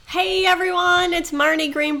Hey everyone, it's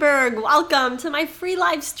Marnie Greenberg. Welcome to my free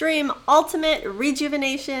live stream, Ultimate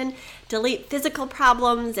Rejuvenation, Delete Physical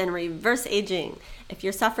Problems, and Reverse Aging. If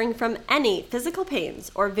you're suffering from any physical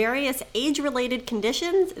pains or various age-related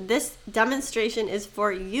conditions, this demonstration is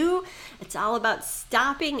for you. It's all about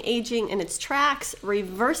stopping aging in its tracks,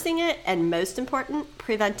 reversing it, and most important,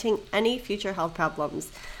 preventing any future health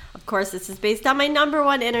problems. Of course, this is based on my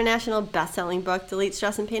 #1 international best-selling book, Delete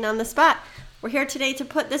Stress and Pain on the Spot. We're here today to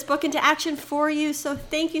put this book into action for you, so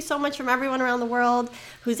thank you so much from everyone around the world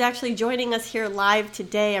who's actually joining us here live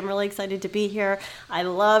today. I'm really excited to be here. I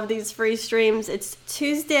love these free streams. It's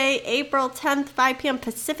Tuesday, April 10th, 5 p.m.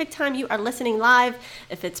 Pacific time. You are listening live.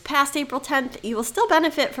 If it's past April 10th, you will still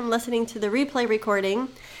benefit from listening to the replay recording.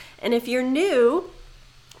 And if you're new,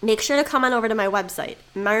 make sure to come on over to my website,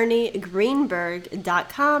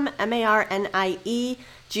 marniegreenberg.com, MarnieGreenberg.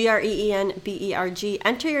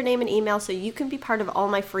 Enter your name and email so you can be part of all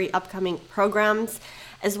my free upcoming programs,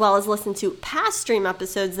 as well as listen to past stream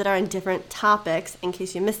episodes that are on different topics in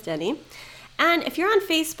case you missed any. And if you're on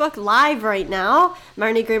Facebook Live right now,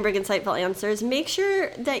 Marnie Greenberg Insightful Answers, make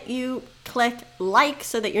sure that you click like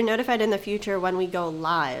so that you're notified in the future when we go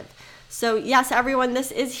live. So yes, everyone,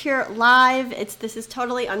 this is here live. This is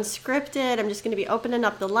totally unscripted. I'm just going to be opening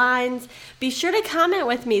up the lines. Be sure to comment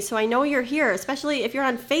with me so I know you're here, especially if you're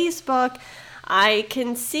on Facebook. I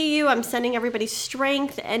can see you. I'm sending everybody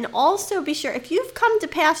strength. And also be sure, if you've come to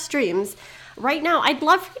past streams, right now, I'd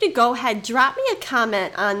love for you to go ahead, drop me a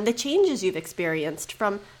comment on the changes you've experienced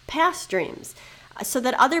from past streams, so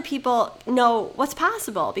that other people know what's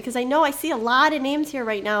possible. Because I know I see a lot of names here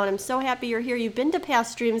right now, and I'm so happy you're here. You've been to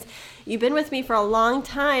past streams. You've been with me for a long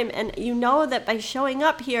time, and you know that by showing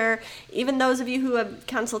up here, even those of you who have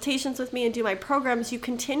consultations with me and do my programs, you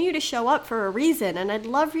continue to show up for a reason, and I'd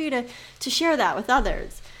love for you to share that with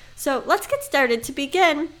others. So let's get started. To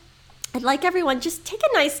begin, I'd like everyone just take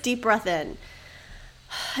a nice deep breath in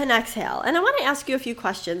and exhale. And I want to ask you a few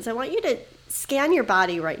questions. I want you to scan your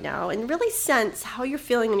body right now and really sense how you're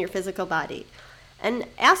feeling in your physical body. And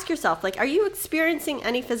ask yourself, are you experiencing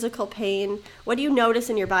any physical pain? What do you notice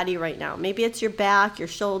in your body right now? Maybe it's your back, your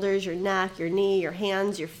shoulders, your neck, your knee, your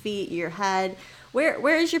hands, your feet, your head.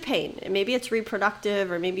 Where is your pain? Maybe it's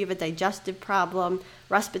reproductive, or maybe you have a digestive problem,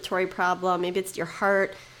 respiratory problem. Maybe it's your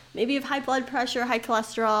heart. Maybe you have high blood pressure, high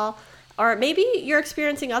cholesterol. Or maybe you're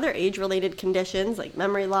experiencing other age-related conditions like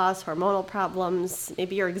memory loss, hormonal problems.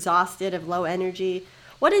 Maybe you're exhausted, have low energy.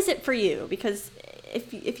 What is it for you? Because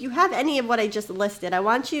if you have any of what I just listed, I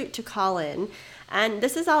want you to call in. And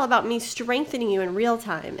this is all about me strengthening you in real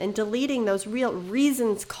time and deleting those real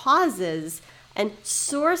reasons, causes, and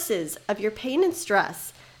sources of your pain and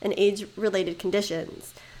stress and age-related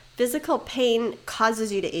conditions. Physical pain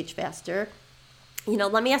causes you to age faster.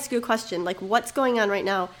 Let me ask you a question, what's going on right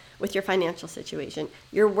now with your financial situation,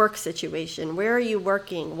 your work situation? Where are you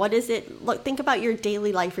working? What is it? Think about your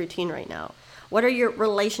daily life routine right now. What are your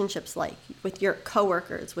relationships like with your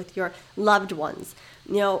coworkers, with your loved ones?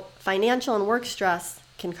 Financial and work stress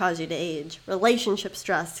can cause you to age. Relationship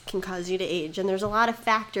stress can cause you to age. And there's a lot of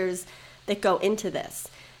factors that go into this.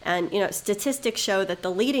 And, statistics show that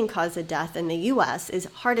the leading cause of death in the U.S. is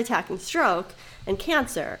heart attack and stroke and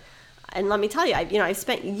cancer. And let me tell you, I've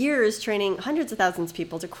spent years training hundreds of thousands of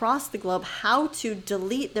people across the globe how to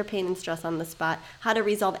delete their pain and stress on the spot, how to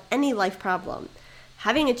resolve any life problem.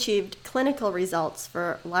 Having achieved clinical results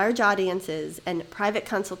for large audiences and private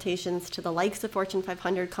consultations to the likes of Fortune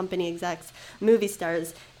 500 company execs, movie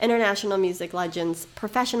stars, international music legends,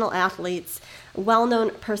 professional athletes,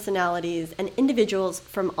 well-known personalities, and individuals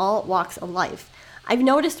from all walks of life, I've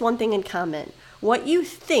noticed one thing in common. What you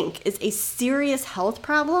think is a serious health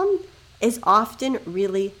problem is often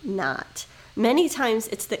really not. Many times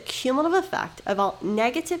it's the cumulative effect of all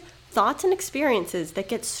negative thoughts and experiences that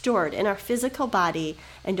get stored in our physical body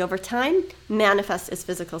and over time manifest as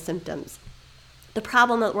physical symptoms. The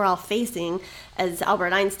problem that we're all facing, as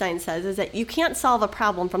Albert Einstein says, is that you can't solve a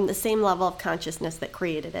problem from the same level of consciousness that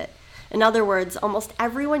created it. In other words, almost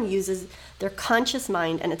everyone uses their conscious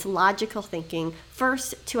mind and its logical thinking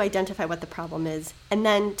first to identify what the problem is and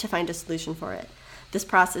then to find a solution for it. This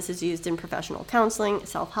process is used in professional counseling,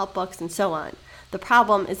 self-help books, and so on. The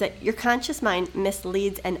problem is that your conscious mind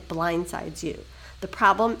misleads and blindsides you. The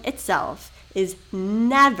problem itself is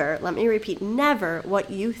never, let me repeat, never what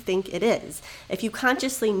you think it is. If you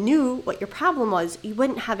consciously knew what your problem was, you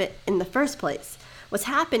wouldn't have it in the first place. What's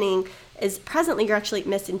happening is presently you're actually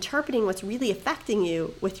misinterpreting what's really affecting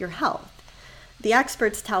you with your health. The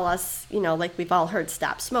experts tell us, like we've all heard,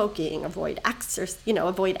 stop smoking, avoid excess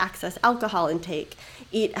alcohol intake,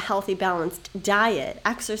 eat a healthy, balanced diet,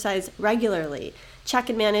 exercise regularly, check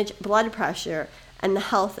and manage blood pressure and the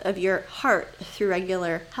health of your heart through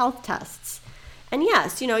regular health tests. And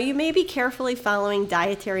yes, you may be carefully following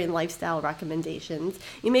dietary and lifestyle recommendations.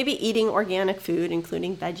 You may be eating organic food,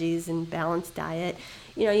 including veggies and balanced diet.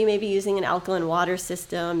 You may be using an alkaline water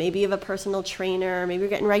system. Maybe you have a personal trainer. Maybe you're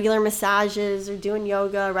getting regular massages or doing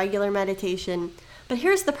yoga, regular meditation. But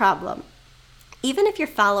here's the problem. Even if you're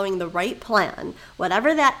following the right plan,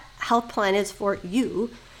 whatever that health plan is for you,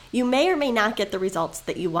 you may or may not get the results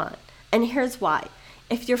that you want. And here's why.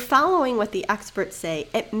 If you're following what the experts say,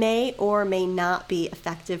 it may or may not be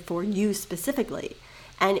effective for you specifically.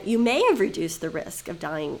 And you may have reduced the risk of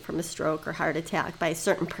dying from a stroke or heart attack by a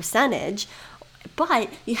certain percentage, but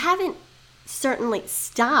you haven't certainly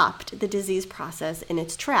stopped the disease process in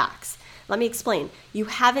its tracks. Let me explain. You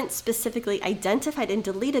haven't specifically identified and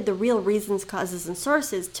deleted the real reasons, causes, and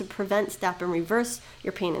sources to prevent, stop, and reverse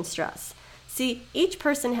your pain and stress. See, each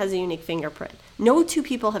person has a unique fingerprint. No two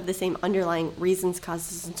people have the same underlying reasons,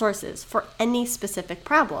 causes, and sources for any specific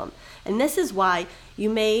problem. And this is why you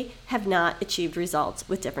may have not achieved results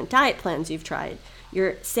with different diet plans you've tried.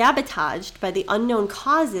 You're sabotaged by the unknown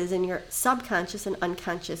causes in your subconscious and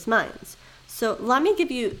unconscious minds. So let me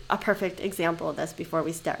give you a perfect example of this before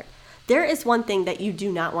we start. There is one thing that you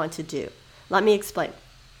do not want to do. Let me explain.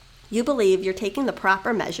 You believe you're taking the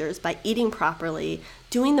proper measures by eating properly,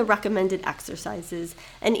 doing the recommended exercises,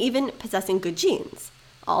 and even possessing good genes.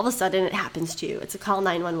 All of a sudden it happens to you. It's a call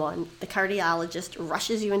 911. The cardiologist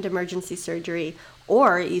rushes you into emergency surgery,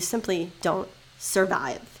 or you simply don't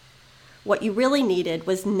survive. What you really needed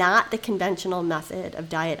was not the conventional method of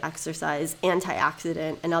diet, exercise,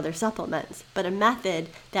 antioxidant, and other supplements, but a method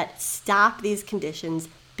that stopped these conditions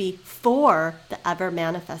before the ever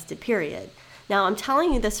manifested period. Now, I'm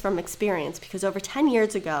telling you this from experience because over 10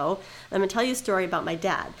 years ago, I'm going to tell you a story about my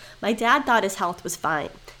dad. My dad thought his health was fine.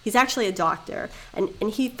 He's actually a doctor, and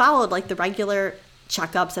he followed like the regular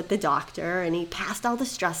checkups at the doctor, and he passed all the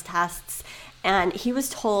stress tests, and he was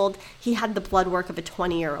told he had the blood work of a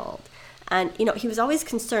 20-year-old. And, he was always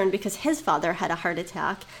concerned because his father had a heart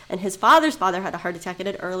attack and his father's father had a heart attack at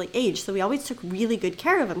an early age. So he always took really good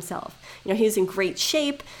care of himself. He was in great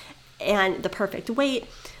shape and the perfect weight.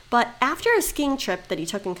 But after a skiing trip that he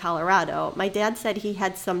took in Colorado, my dad said he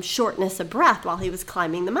had some shortness of breath while he was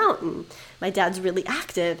climbing the mountain. My dad's really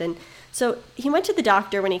active. And so he went to the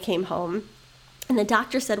doctor when he came home. And the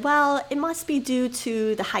doctor said, well, it must be due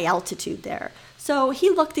to the high altitude there. So he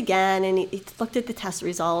looked again and he looked at the test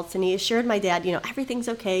results and he assured my dad, everything's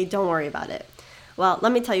okay, don't worry about it. Well,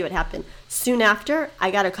 let me tell you what happened. Soon after, I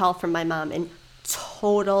got a call from my mom in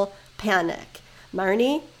total panic.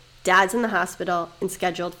 Marnie, Dad's in the hospital and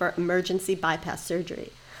scheduled for emergency bypass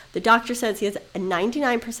surgery. The doctor says he has a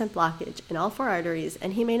 99% blockage in all 4 arteries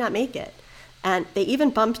and he may not make it. And they even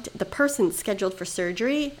bumped the person scheduled for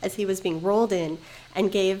surgery as he was being rolled in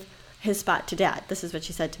and gave his spot to Dad. This is what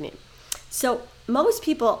she said to me. So most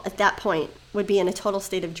people at that point would be in a total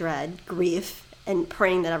state of dread, grief, and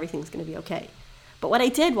praying that everything's going to be okay. But what I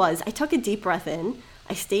did was I took a deep breath in,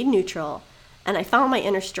 I stayed neutral, and I found my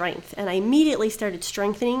inner strength. And I immediately started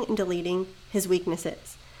strengthening and deleting his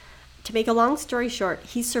weaknesses. To make a long story short,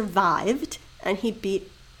 he survived and he beat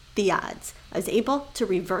the odds. I was able to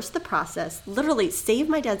reverse the process, literally save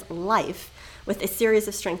my dad's life with a series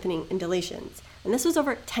of strengthening and deletions. And this was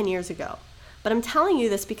over 10 years ago. But I'm telling you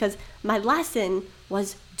this because my lesson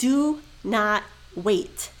was do not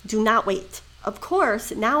wait. Do not wait. Of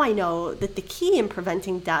course, now I know that the key in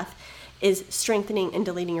preventing death is strengthening and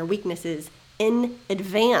deleting your weaknesses in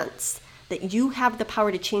advance, that you have the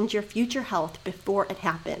power to change your future health before it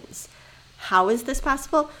happens. How is this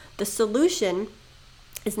possible? The solution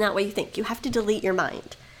is not what you think. You have to delete your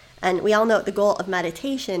mind. And we all know the goal of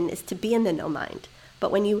meditation is to be in the no mind.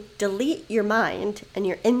 But when you delete your mind and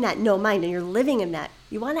you're in that no mind and you're living in that,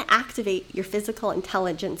 you want to activate your physical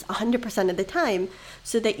intelligence 100% of the time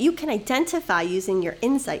so that you can identify using your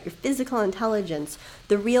insight, your physical intelligence,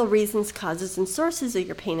 the real reasons, causes, and sources of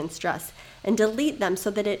your pain and stress and delete them so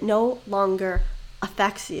that it no longer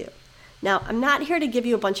affects you. Now, I'm not here to give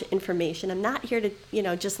you a bunch of information. I'm not here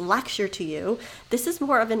to, just lecture to you. This is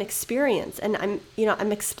more of an experience. And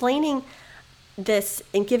I'm explaining this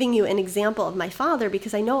and giving you an example of my father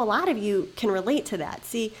because I know a lot of you can relate to that.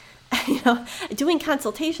 See, doing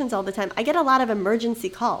consultations all the time, I get a lot of emergency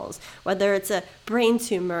calls, whether it's a brain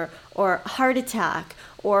tumor or heart attack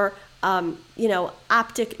or,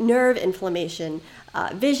 optic nerve inflammation,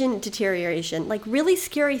 vision deterioration, like really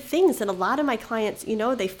scary things that a lot of my clients,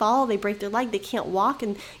 they fall, they break their leg, they can't walk,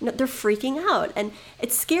 and they're freaking out, and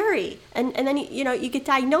it's scary. And then you get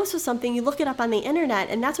diagnosed with something, you look it up on the internet,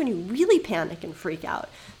 and that's when you really panic and freak out.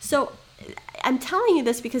 So I'm telling you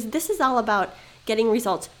this because this is all about getting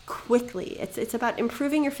results quickly. It's about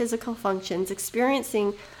improving your physical functions,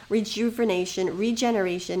 experiencing rejuvenation,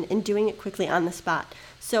 regeneration, and doing it quickly on the spot.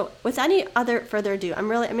 So with any other further ado, I'm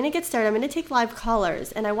going to get started. I'm going to take live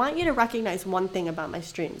callers, and I want you to recognize one thing about my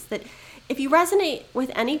streams, that if you resonate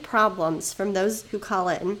with any problems from those who call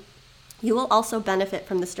in, you will also benefit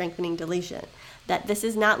from the strengthening deletion. That this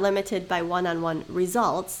is not limited by one-on-one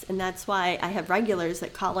results, and that's why I have regulars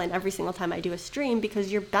that call in every single time I do a stream,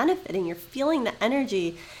 because you're benefiting, you're feeling the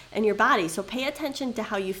energy in your body. So pay attention to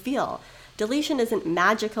how you feel. Deletion isn't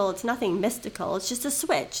magical, it's nothing mystical, it's just a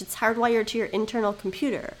switch. It's hardwired to your internal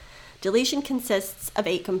computer. Deletion consists of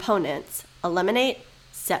 8 components: eliminate,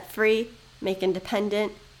 set free, make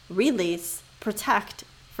independent, release, protect,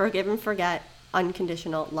 forgive and forget,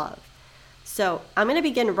 unconditional love. So I'm going to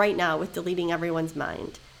begin right now with deleting everyone's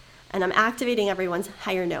mind. And I'm activating everyone's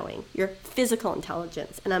higher knowing, your physical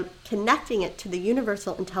intelligence. And I'm connecting it to the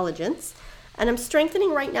universal intelligence. And I'm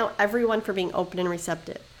strengthening right now everyone for being open and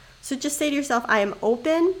receptive. So just say to yourself, I am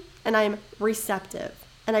open and I am receptive.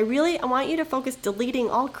 And I want you to focus deleting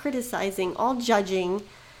all criticizing, all judging,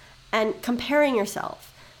 and comparing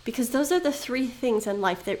yourself. Because those are the 3 things in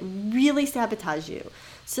life that really sabotage you.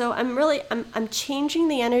 So I'm changing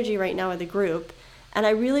the energy right now of the group, and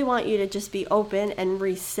I really want you to just be open and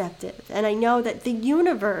receptive. And I know that the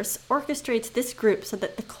universe orchestrates this group so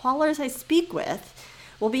that the callers I speak with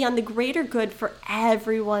will be on the greater good for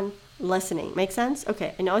everyone listening. Make sense?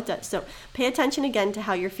 Okay, I know it does. So pay attention again to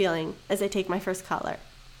how you're feeling as I take my first caller.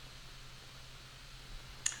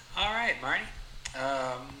 All right, Marnie.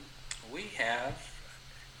 We have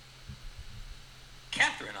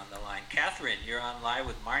Catherine on the line. Catherine, you're on live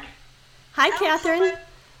with Marnie. Hi, Catherine. Hello.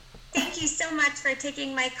 Thank you so much for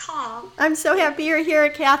taking my call. I'm so happy you're here,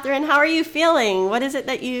 Catherine. How are you feeling? What is it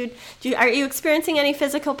that you do? Are you experiencing any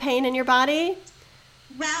physical pain in your body?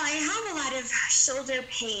 Well, I have a lot of shoulder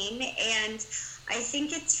pain, and I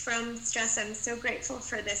think it's from stress. I'm so grateful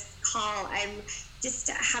for this call. I'm just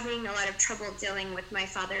having a lot of trouble dealing with my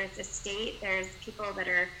father's estate. There's people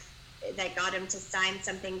that got him to sign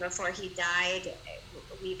something before he died,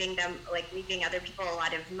 leaving other people a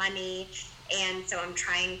lot of money. And so I'm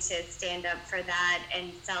trying to stand up for that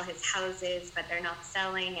and sell his houses, but they're not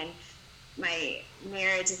selling. And my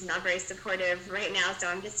marriage is not very supportive right now. So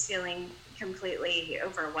I'm just feeling completely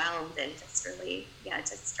overwhelmed and just really,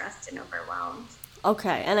 just stressed and overwhelmed.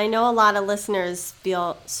 Okay. And I know a lot of listeners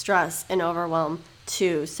feel stress and overwhelm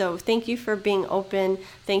too. So thank you for being open.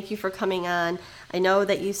 Thank you for coming on. I know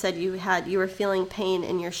that you said you were feeling pain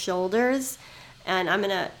in your shoulders, and I'm going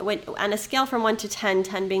to, on a scale from 1 to 10,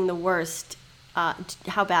 10 being the worst,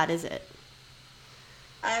 how bad is it?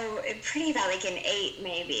 Oh, pretty bad, like an 8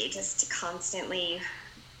 maybe, just constantly.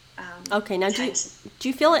 Okay, now do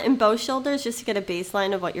you feel it in both shoulders, just to get a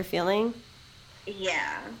baseline of what you're feeling?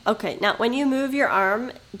 Yeah. Okay, now when you move your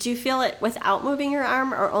arm, do you feel it without moving your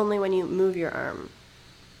arm, or only when you move your arm?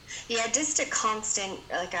 Yeah, just a constant,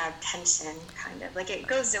 like a tension, kind of. Like it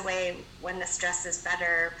goes away when the stress is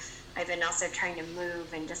better. I've been also trying to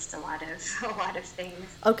move and just a lot of things.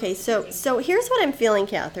 Okay, so here's what I'm feeling,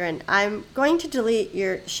 Catherine. I'm going to delete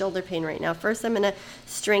your shoulder pain right now. First, I'm going to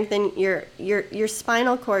strengthen your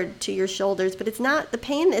spinal cord to your shoulders, but the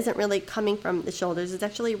pain isn't really coming from the shoulders. It's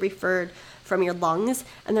actually referred from your lungs,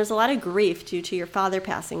 and there's a lot of grief due to your father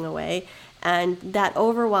passing away. And that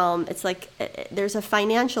overwhelm, it's like there's a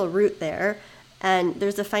financial root there, and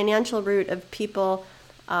there's a financial root of people,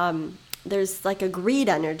 there's like a greed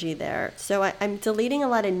energy there. So I'm deleting a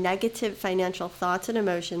lot of negative financial thoughts and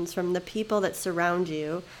emotions from the people that surround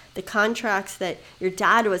you, the contracts that your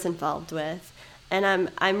dad was involved with. And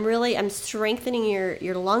I'm strengthening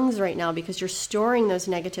your lungs right now, because you're storing those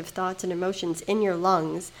negative thoughts and emotions in your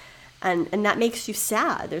lungs. And that makes you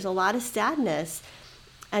sad. There's a lot of sadness.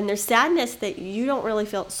 And there's sadness that you don't really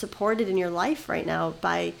feel supported in your life right now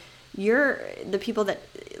by the people that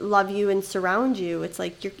love you and surround you. It's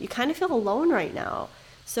like you kind of feel alone right now.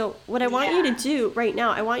 So what I want you to do right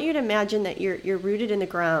now, I want you to imagine that you're rooted in the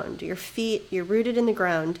ground. Your feet, you're rooted in the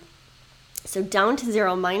ground. So down to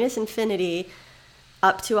 0, minus infinity,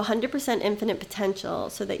 up to 100% infinite potential,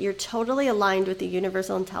 so that you're totally aligned with the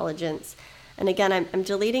universal intelligence. And again, I'm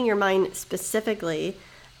deleting your mind specifically,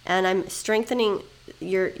 and I'm strengthening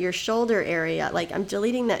your shoulder area. Like I'm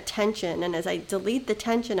deleting that tension. And as I delete the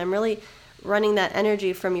tension, I'm really running that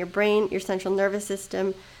energy from your brain, your central nervous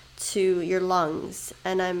system, to your lungs.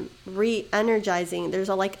 And I'm re-energizing.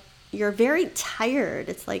 You're very tired.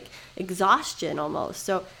 It's like exhaustion almost.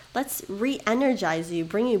 So let's re-energize you,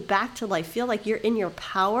 bring you back to life. Feel like you're in your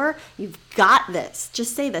power. You've got this.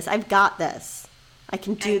 Just say this. I've got this. I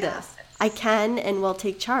can do this. I can and will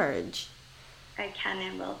take charge. I can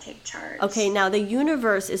and will take charge. Okay, now the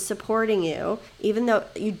universe is supporting you. Even though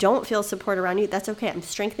you don't feel support around you, that's okay. I'm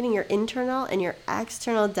strengthening your internal and your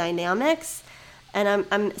external dynamics. And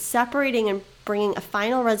I'm separating and bringing a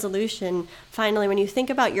final resolution. Finally, when you think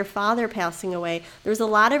about your father passing away, there's a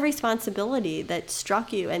lot of responsibility that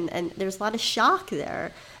struck you. And there's a lot of shock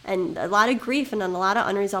there. And a lot of grief and a lot of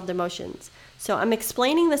unresolved emotions. So I'm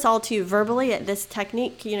explaining this all to you verbally at this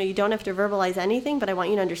technique. You don't have to verbalize anything, but I want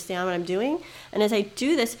you to understand what I'm doing. And as I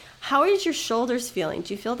do this, how is your shoulders feeling?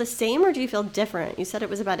 Do you feel the same or do you feel different? You said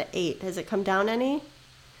it was about an 8. Has it come down any?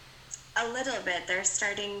 A little bit. They're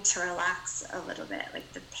starting to relax a little bit.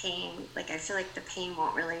 Like the pain, I feel like the pain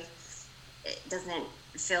it doesn't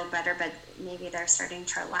feel better, but maybe they're starting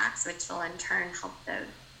to relax, which will in turn help the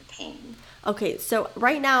pain. Okay, so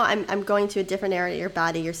right now I'm going to a different area of your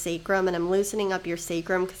body, your sacrum, and I'm loosening up your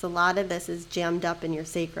sacrum because a lot of this is jammed up in your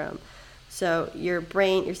sacrum. So your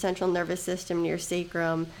brain, your central nervous system, your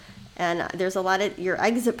sacrum, and there's a lot of your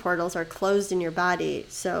exit portals are closed in your body.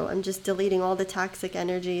 So I'm just deleting all the toxic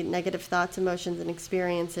energy, negative thoughts, emotions, and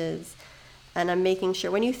experiences. And I'm making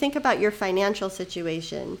sure when you think about your financial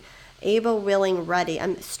situation, able, willing, ready,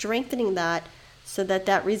 I'm strengthening that so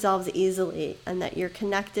that resolves easily and that you're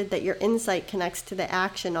connected, that your insight connects to the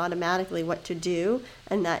action automatically, what to do,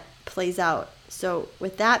 and that plays out. So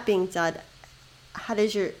with that being said,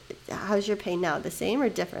 how's your pain now? The same or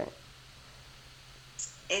different?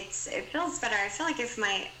 It feels better. I feel like if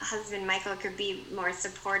my husband Michael could be more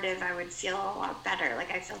supportive, I would feel a lot better.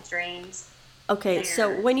 I feel drained. Okay, there.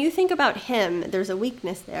 So when you think about him, there's a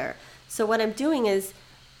weakness there. So what I'm doing is,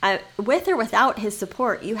 with or without his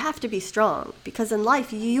support, you have to be strong because in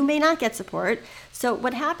life you may not get support. So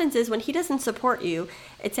what happens is when he doesn't support you,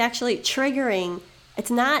 it's actually triggering. It's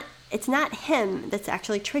not him that's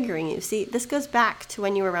actually triggering you. See, this goes back to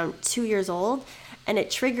when you were around 2 years old, and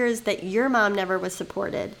it triggers that your mom never was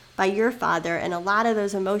supported by your father, and a lot of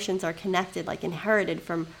those emotions are connected, inherited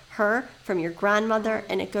from her, from your grandmother,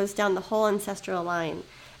 and it goes down the whole ancestral line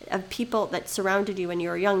of people that surrounded you when you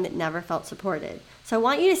were young that never felt supported. So I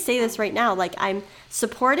want you to say this right now, I'm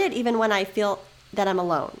supported even when I feel that I'm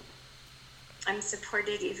alone. I'm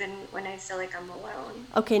supported even when I feel like I'm alone.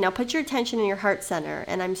 Okay, now put your attention in your heart center,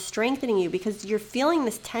 and I'm strengthening you because you're feeling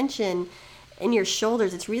this tension in your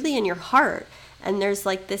shoulders. It's really in your heart. And there's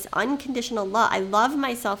this unconditional love. I love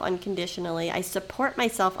myself unconditionally. I support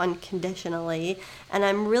myself unconditionally. And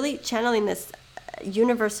I'm really channeling this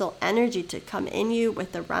universal energy to come in you,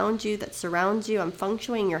 with around you, that surrounds you. I'm feng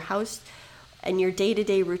shuiing your house and your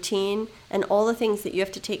day-to-day routine and all the things that you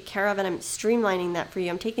have to take care of. And I'm streamlining that for you.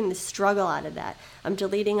 I'm taking the struggle out of that. I'm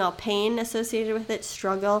deleting all pain associated with it,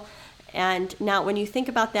 struggle. And now when you think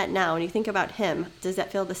about that now, when you think about him, does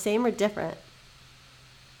that feel the same or different?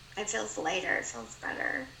 It feels lighter. It feels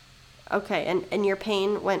better. Okay, and your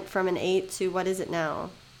pain went from an 8 to what is it now?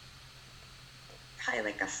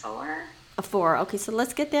 Probably a 4. A 4. Okay, so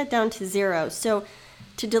let's get that down to 0. So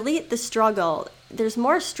to delete the struggle, there's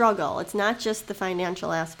more struggle. It's not just the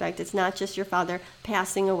financial aspect. It's not just your father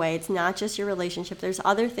passing away. It's not just your relationship. There's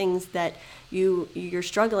other things that you're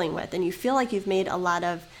struggling with, and you feel like you've made a lot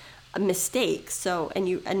of mistakes. So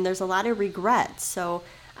and there's a lot of regrets. So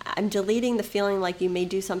I'm deleting the feeling like you may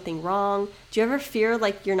do something wrong. Do you ever fear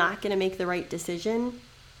you're not going to make the right decision?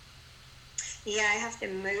 Yeah, I have to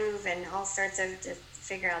move and all sorts of just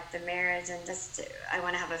figure out the marriage, and I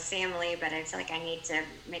want to have a family, but I feel like I need to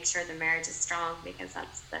make sure the marriage is strong because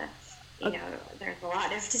that's there's a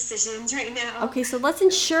lot of decisions right now. Okay, so let's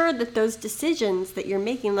ensure that those decisions that you're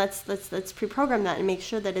making, let's pre-program that and make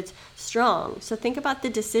sure that it's strong. So think about the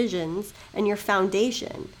decisions and your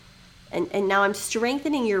foundation. And now I'm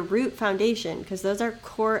strengthening your root foundation because those are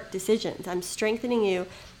core decisions. I'm strengthening you.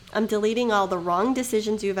 I'm deleting all the wrong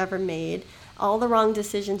decisions you've ever made, all the wrong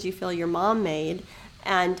decisions you feel your mom made,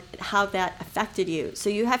 and how that affected you. So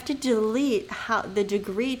you have to delete the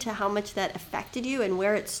degree to how much that affected you and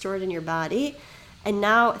where it's stored in your body. And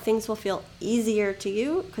now things will feel easier to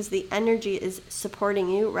you because the energy is supporting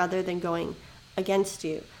you rather than going against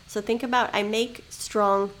you. So think about, I make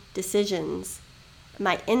strong decisions.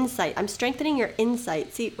 My insight, I'm strengthening your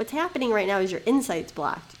insight. See, what's happening right now is your insight's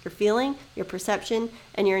blocked. Your feeling, your perception,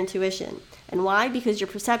 and your intuition. And why? Because your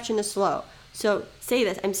perception is slow. So say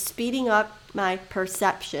this, I'm speeding up my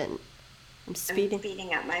perception. I'm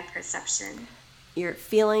speeding up my perception. Your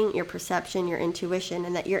feeling, your perception, your intuition,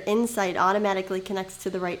 and that your insight automatically connects to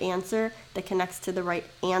the right answer, that connects to the right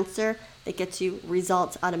answer, that gets you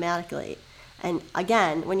results automatically. And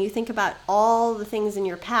again, when you think about all the things in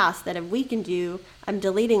your past that have weakened you, I'm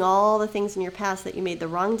deleting all the things in your past that you made the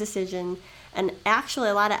wrong decision And actually,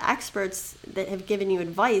 a lot of experts that have given you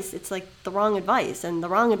advice, it's like the wrong advice, and the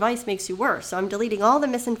wrong advice makes you worse. So I'm deleting all the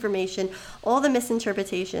misinformation, all the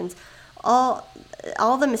misinterpretations, all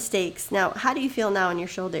the mistakes. Now, how do you feel now in your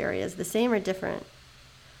shoulder area? Is the same or different?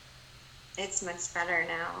 It's much better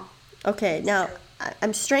now. Okay, now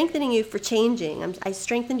I'm strengthening you for changing. I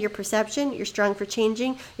strengthened your perception. You're strong for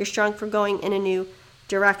changing. You're strong for going in a new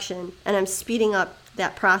direction. And I'm speeding up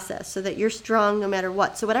that process so that you're strong no matter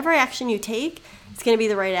what. So whatever action you take, it's going to be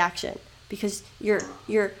the right action because you're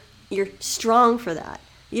strong for that.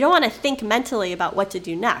 You don't want to think mentally about what to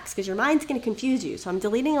do next because your mind's going to confuse you. So I'm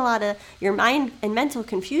deleting a lot of your mind and mental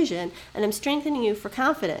confusion, and I'm strengthening you for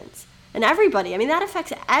confidence. And everybody, I mean, that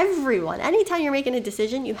affects everyone. Anytime you're making a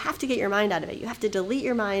decision, you have to get your mind out of it. You have to delete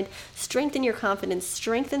your mind, strengthen your confidence,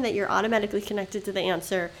 strengthen that you're automatically connected to the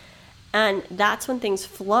answer. And that's when things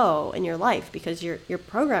flow in your life because you're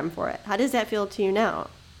programmed for it. How does that feel to you now?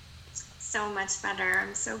 So much better.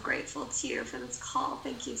 I'm so grateful to you for this call.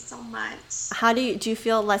 Thank you so much. How do you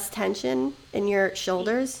feel less tension in your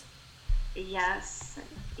shoulders? Yes.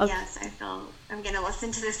 Okay. Yes, I feel I'm going to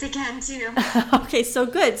listen to this again too. Okay, so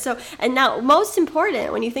good. So, and now most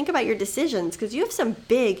important, when you think about your decisions, because you have some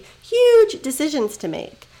big, huge decisions to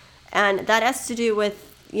make. And that has to do with,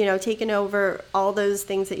 taking over all those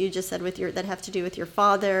things that you just said that have to do with your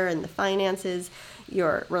father and the finances,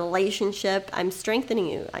 your relationship. I'm strengthening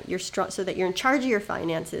you. You're strong so that you're in charge of your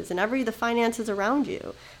finances and the finances around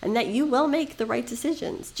you, and that you will make the right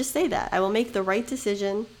decisions. Just say that. I will make the right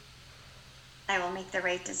decision. I will make the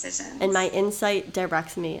right decisions. And my insight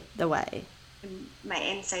directs me the way. My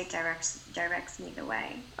insight directs me the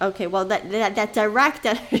way. Okay, well, that direct,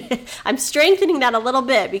 I'm strengthening that a little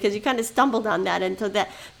bit because you kind of stumbled on that. And so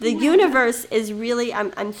that the universe is really,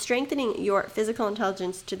 I'm strengthening your physical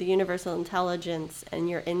intelligence to the universal intelligence and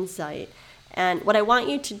your insight. And what I want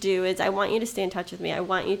you to do is I want you to stay in touch with me. I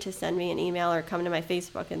want you to send me an email or come to my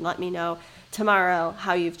Facebook and let me know tomorrow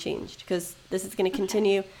how you've changed, because this is going to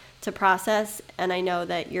continue to process, and I know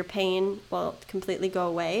that your pain will completely go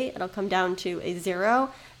away. It'll come down to a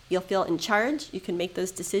 0. You'll feel in charge. You can make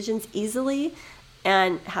those decisions easily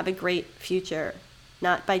and have a great future,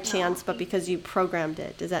 not by chance, but because you programmed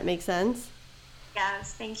it. Does that make sense?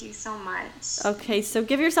 Yes, thank you so much. Okay, so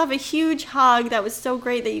give yourself a huge hug. That was so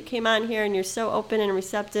great that you came on here and you're so open and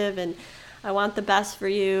receptive, and I want the best for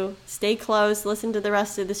you. Stay close, listen to the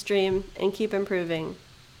rest of the stream, and keep improving.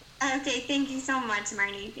 Okay, thank you so much,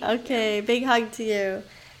 Marnie. Okay, big hug to you.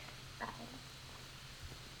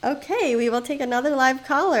 Bye. Okay, we will take another live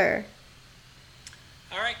caller.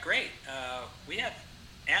 All right, great. We have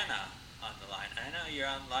Anna on the line. Anna, you're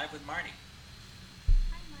on live with Marnie.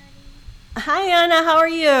 Hi, Marnie. Hi, Anna. How are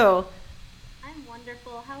you? I'm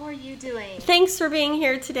wonderful. How are you doing? Thanks for being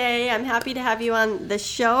here today. I'm happy to have you on the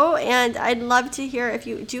show, and I'd love to hear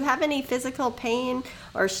do you have any physical pain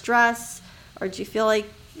or stress, or do you feel like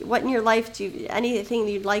what in your life anything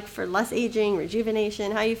you'd like for less aging,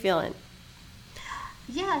 rejuvenation? How are you feeling?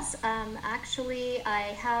 Yes, actually, I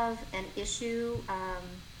have an issue,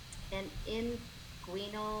 an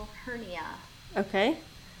inguinal hernia. Okay.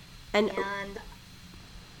 And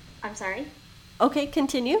I'm sorry? Okay,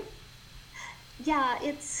 continue. Yeah,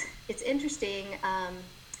 it's interesting.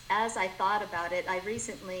 As I thought about it, I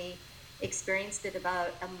recently experienced it about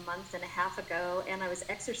a month and a half ago, and I was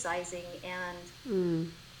exercising,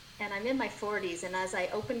 and I'm in my 40s, and as I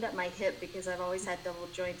opened up my hip, because I've always had double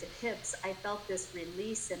jointed hips, I felt this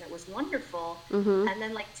release, and it was wonderful. Mm-hmm. And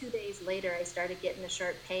then 2 days later, I started getting a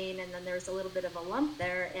sharp pain, and then there was a little bit of a lump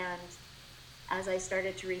there, and as I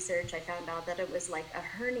started to research, I found out that it was like a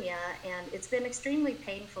hernia, and it's been extremely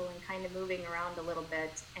painful and kind of moving around a little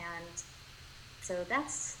bit, and so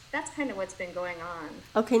that's kind of what's been going on.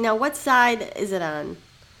 Okay, now what side is it on?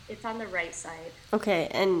 It's on the right side. Okay,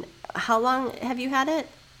 and how long have you had it?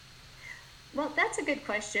 Well, that's a good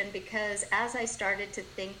question, because as I started to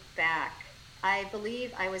think back, I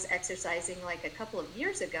believe I was exercising a couple of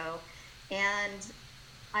years ago, and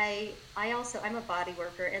I'm a body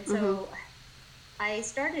worker, and so I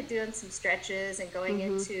started doing some stretches and going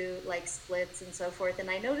into splits and so forth, and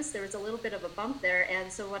I noticed there was a little bit of a bump there,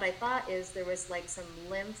 and so what I thought is there was some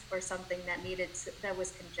lymph or something that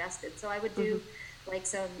was congested. So I would do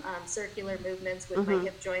some circular movements with my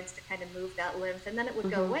hip joints to kind of move that lymph, and then it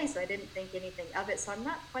would go away, so I didn't think anything of it. So I'm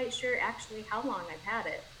not quite sure actually how long I've had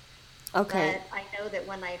it. Okay. But I know that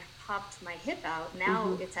when I popped my hip out,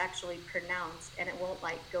 now it's actually pronounced, and it won't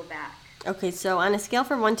go back. Okay, so on a scale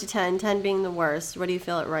from 1 to 10, 10 being the worst, what do you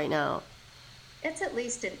feel it right now? It's at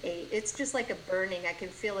least an 8. It's just like a burning. I can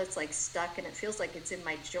feel it's like stuck and it feels like it's in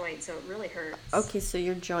my joint, so it really hurts. Okay, so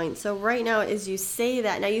your joint. So right now, as you say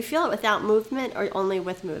that, now you feel it without movement or only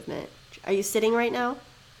with movement? Are you sitting right now?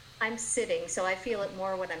 I'm sitting, so I feel it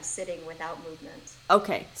more when I'm sitting without movement.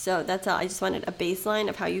 Okay, so that's all. I just wanted a baseline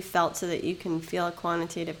of how you felt so that you can feel a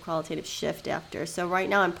quantitative, qualitative shift after. So right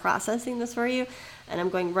now I'm processing this for you, and I'm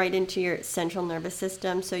going right into your central nervous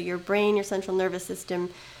system. So your brain, your central nervous system,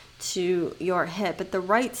 to your hip, but the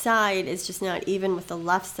right side is just not even with the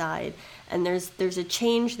left side, and there's a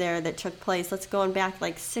change there that took place. Let's go back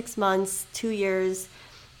like 6 months, 2 years,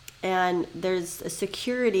 and there's a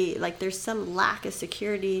security, like there's some lack of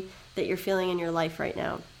security that you're feeling in your life right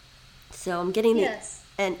now. So I'm getting Yes.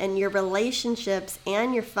 and your relationships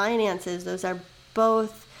and your finances, those are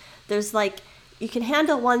both, there's like, you can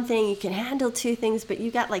handle one thing, you can handle 2 things, but you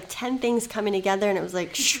got like 10 things coming together, and it was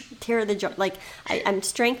like tear the joint. Like I'm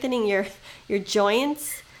strengthening your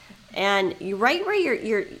joints, and you right where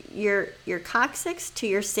your coccyx to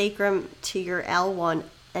your sacrum to your L1,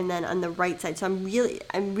 and then on the right side. So I'm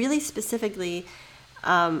really specifically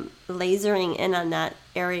lasering in on that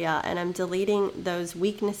area, and I'm deleting those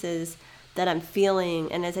weaknesses that I'm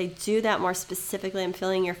feeling. And as I do that more specifically, I'm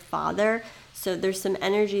feeling your father. So there's some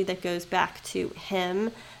energy that goes back to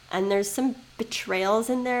him, and there's some betrayals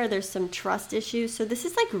in there. There's some trust issues. So this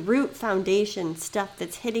is like root foundation stuff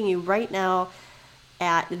that's hitting you right now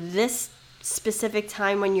at this specific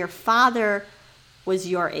time when your father was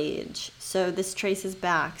your age. So this traces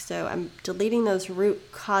back. So I'm deleting those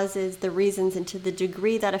root causes, the reasons, and to the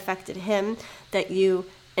degree that affected him, that you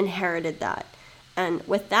inherited that. And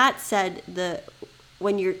with that said,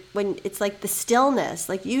 when it's like the stillness,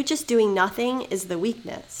 like you just doing nothing is the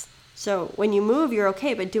weakness. So when you move, you're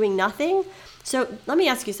okay, but doing nothing. So let me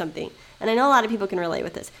ask you something, and I know a lot of people can relate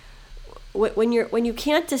with this. When you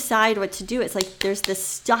can't decide what to do, it's like there's this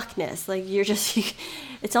stuckness. Like you're just,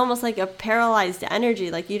 it's almost like a paralyzed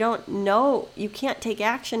energy. Like you don't know, you can't take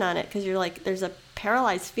action on it because you're like, there's a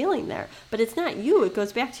paralyzed feeling there. But it's not you. It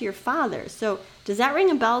goes back to your father. So does that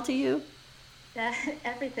ring a bell to you? That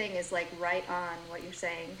everything is like right on what you're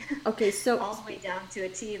saying. Okay, so all the way down to a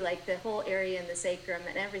T, like the whole area in the sacrum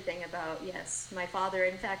and everything about, yes, my father.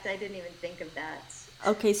 In fact, I didn't even think of that.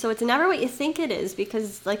 Okay, so it's never what you think it is,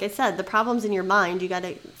 because like I said, the problem's in your mind. You got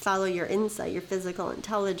to follow your insight, your physical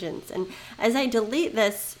intelligence. And as I delete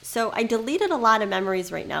this, so I deleted a lot of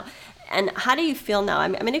memories right now. And how do you feel now?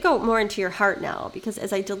 I'm going to go more into your heart now, because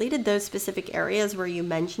as I deleted those specific areas where you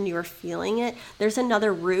mentioned you were feeling it, there's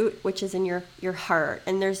another root, which is in your heart.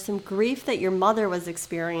 And there's some grief that your mother was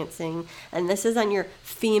experiencing. And this is on your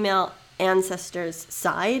female ancestors'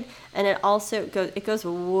 side. And it also goes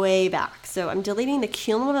way back. So I'm deleting the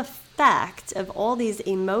cumulative effect of all these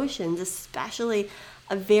emotions, especially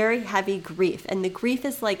a very heavy grief. And the grief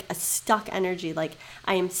is like a stuck energy. Like,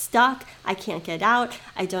 I am stuck, I can't get out,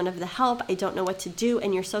 I don't have the help, I don't know what to do,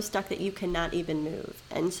 and you're so stuck that you cannot even move.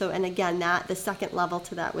 And again, that the second level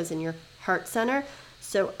to that was in your heart center.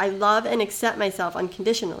 So I love and accept myself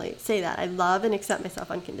unconditionally. Say that. I love and accept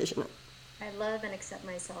myself unconditionally. I love and accept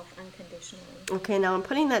myself unconditionally. Okay, now I'm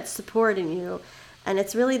putting that support in you. And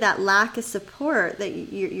it's really that lack of support that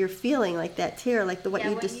you're feeling, like that tear, like what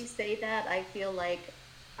you just... When you say that, I feel like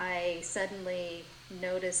I suddenly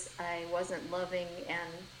noticed I wasn't loving and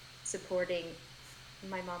supporting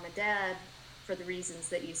my mom and dad for the reasons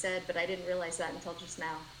that you said, but I didn't realize that until just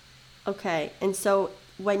now. Okay, and so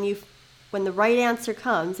when the right answer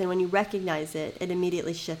comes and when you recognize it, it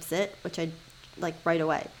immediately shifts it, which I like right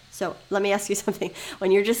away. So let me ask you something.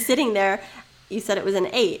 When you're just sitting there, you said it was an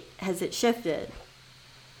 8. Has it shifted?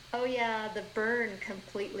 Oh yeah, the burn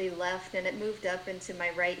completely left and it moved up into my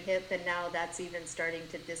right hip, and now that's even starting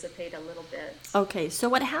to dissipate a little bit. Okay, so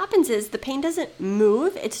what happens is the pain doesn't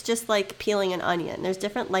move. It's just like peeling an onion. There's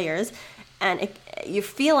different layers, and you're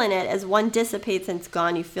feeling it as one dissipates and it's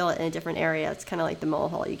gone. You feel it in a different area. It's kind of like the mole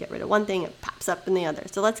hole. You get rid of one thing, it pops up in the other.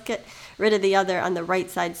 So let's get rid of the other on the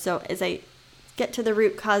right side. So as I get to the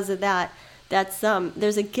root cause of that, that's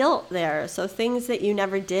there's a guilt there. So things that you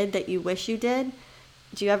never did that you wish you did.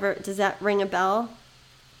 Does that ring a bell?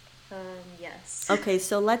 Yes. Okay,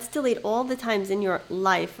 so let's delete all the times in your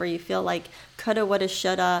life where you feel like coulda, woulda,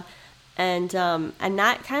 shoulda, and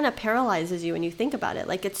that kind of paralyzes you when you think about it.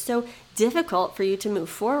 Like, it's so difficult for you to move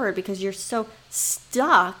forward because you're so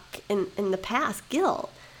stuck in the past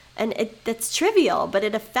guilt. And that's trivial, but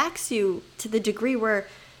it affects you to the degree where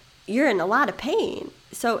you're in a lot of pain.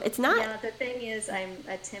 So it's not... Yeah, the thing is, I'm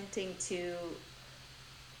attempting to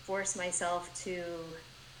force myself to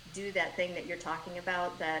do that thing that you're talking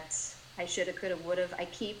about, that I shoulda, coulda, woulda.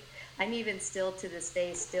 I'm even still to this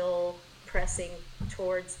day still pressing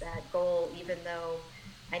towards that goal, even though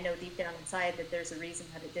I know deep down inside that there's a reason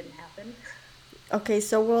that it didn't happen. Okay,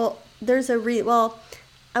 so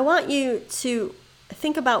I want you to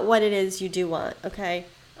think about what it is you do want, okay?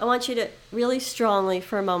 I want you to really strongly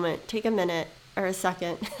for a moment take a minute or a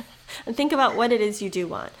second and think about what it is you do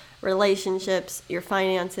want. Relationships, your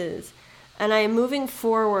finances. And I am moving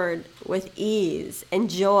forward with ease and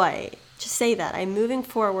joy. Just say that. I'm moving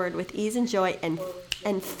forward with ease and joy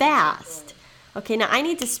and fast. Okay, now I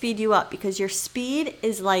need to speed you up because your speed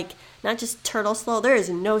is like not just turtle slow. There is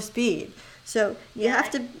no speed. So you have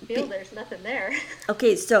to feel there's nothing there.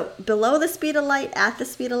 Okay, so below the speed of light, at the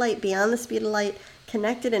speed of light, beyond the speed of light,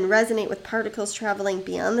 connected and resonate with particles traveling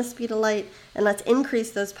beyond the speed of light, and let's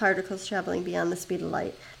increase those particles traveling beyond the speed of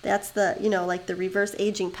light. That's the, like the reverse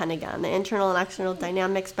aging pentagon, the internal and external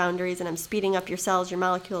dynamics boundaries, and I'm speeding up your cells, your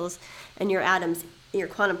molecules, and your atoms, your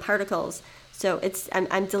quantum particles. So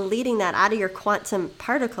I'm deleting that out of your quantum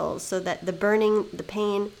particles so that the burning, the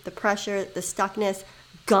pain, the pressure, the stuckness,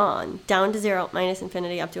 gone, down to zero, minus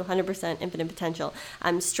infinity, up to 100% infinite potential.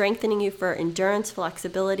 I'm strengthening you for endurance,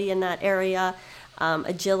 flexibility in that area,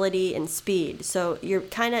 agility, and speed. So your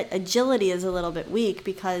kind of agility is a little bit weak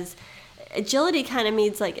because agility kind of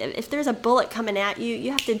means like if there's a bullet coming at you,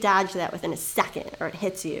 you have to dodge that within a second or it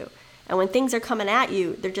hits you. And when things are coming at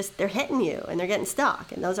you, they're hitting you and they're getting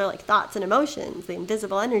stuck. And those are like thoughts and emotions, the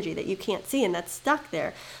invisible energy that you can't see and that's stuck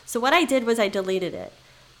there. So what I did was I deleted it.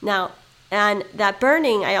 Now, and that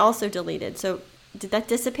burning I also deleted. So did that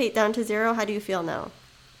dissipate down to zero? How do you feel now?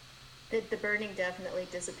 The burning definitely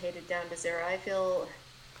dissipated down to zero. I feel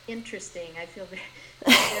interesting. I feel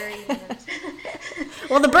very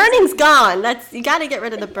Well, the burning's gone. You got to get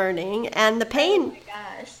rid of the burning and the pain. Oh my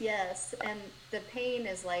gosh, yes. And the pain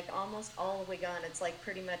is like almost all the way gone. It's like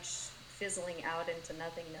pretty much fizzling out into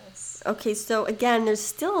nothingness. Okay, so again, there's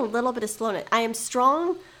still a little bit of slowness. I am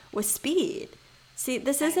strong with speed. See,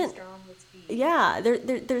 this isn't strong with speed. Yeah,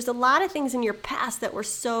 there's a lot of things in your past that were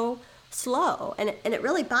so slow, and it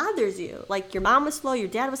really bothers you. Like your mom was slow, your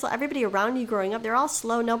dad was slow, everybody around you growing up, they're all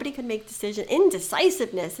slow. Nobody could make decisions.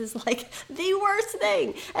 Indecisiveness is like the worst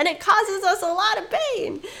thing, and it causes us a lot of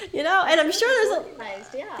pain. And I'm sure I'm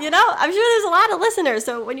sure there's a lot of listeners.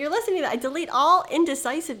 So when you're listening to that, I delete all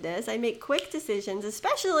indecisiveness. I make quick decisions,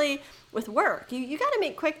 especially with work. You got to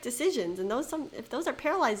make quick decisions, and if those are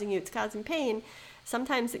paralyzing you, it's causing pain.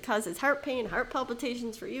 Sometimes it causes heart pain, heart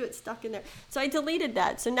palpitations. For you, it's stuck in there. So I deleted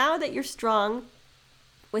that. So now that you're strong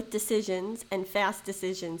with decisions and fast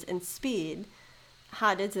decisions and speed,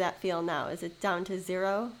 how does that feel now? Is it down to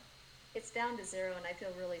zero? It's down to zero, and I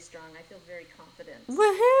feel really strong. I feel very confident.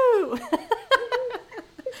 Woohoo!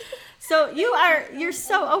 So you're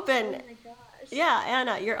so open. Oh my gosh. Yeah,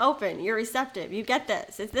 Anna, you're open. You're receptive. You get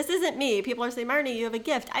this. This isn't me. People are saying, Marnie, you have a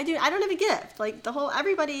gift. I don't have a gift. Like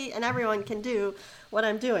everybody and everyone can do what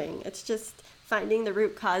I'm doing. It's just finding the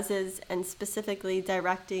root causes and specifically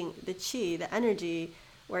directing the chi, the energy,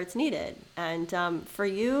 where it's needed. And for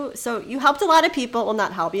you, so you helped a lot of people. Well,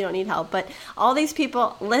 not help. You don't need help. But all these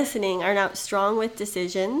people listening are now strong with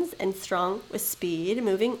decisions and strong with speed,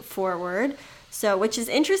 moving forward. So, which is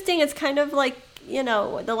interesting. It's kind of like,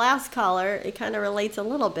 the last caller, it kind of relates a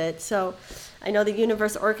little bit. So I know the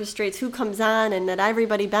universe orchestrates who comes on and that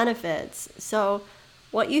everybody benefits. So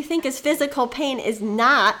what you think is physical pain is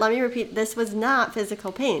not, let me repeat, this was not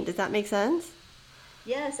physical pain. Does that make sense?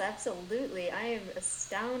 Yes, absolutely. I am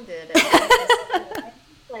astounded. I'm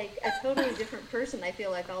like a totally different person, I feel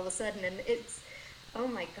like, all of a sudden. And oh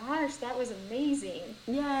my gosh, that was amazing.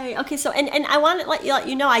 Yay. Okay, so, and I want to let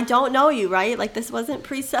you know, I don't know you, right? Like this wasn't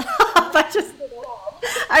pre-set up.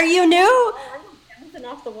 Are you new? I'm bouncing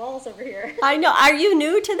off the walls over here. I know. Are you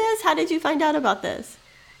new to this? How did you find out about this?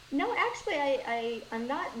 No, actually, I'm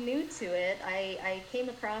not new to it. I came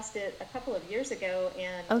across it a couple of years ago,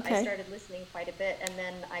 and I started listening quite a bit, and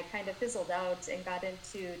then I kind of fizzled out and got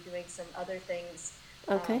into doing some other things.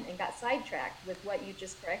 And got sidetracked with what you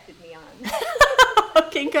just corrected me on.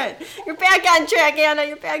 Okay, good. You're back on track, Anna.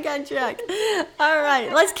 You're back on track. All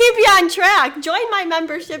right. Let's keep you on track. Join my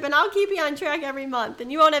membership, and I'll keep you on track every month.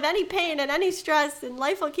 And you won't have any pain and any stress, and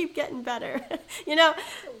life will keep getting better.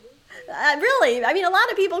 Really, I mean, a lot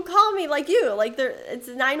of people call me like you, like it's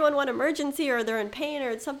a 911 emergency or they're in pain or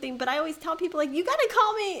it's something, but I always tell people, like, you got to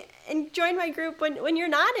call me and join my group when you're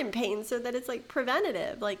not in pain so that it's like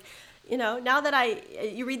preventative. Like, now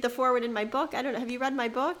that you read the foreword in my book, I don't know, have you read my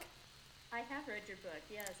book? I have read your book,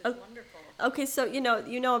 yes, it's wonderful. Okay, so you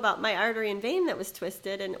know about my artery and vein that was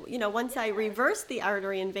twisted, and once I reversed the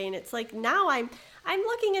artery and vein, it's like now I'm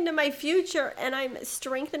looking into my future and I'm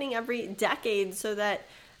strengthening every decade so that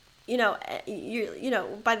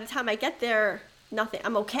by the time I get there, nothing,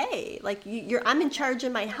 I'm okay. Like I'm in charge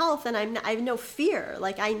of my health, and I have no fear.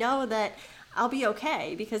 Like I know that I'll be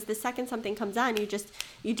okay, because the second something comes on,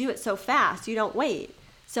 you do it so fast, you don't wait.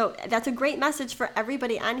 So that's a great message for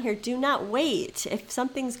everybody on here. Do not wait. If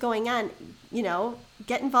something's going on,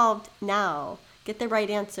 get involved now. Get the right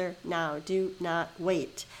answer now. Do not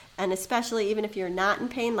wait. And especially even if you're not in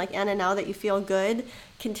pain, like Anna, now that you feel good,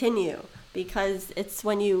 continue, because it's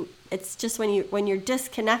when you're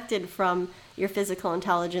disconnected from your physical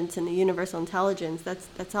intelligence and the universal intelligence.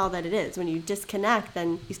 That's all that it is. When you disconnect,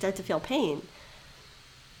 then you start to feel pain.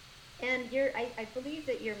 And I believe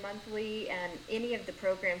that your monthly and any of the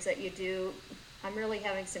programs that you do, I'm really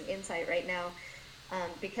having some insight right now,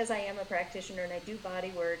 because I am a practitioner and I do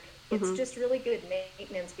body work. It's just really good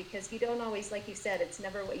maintenance, because you don't always, like you said, it's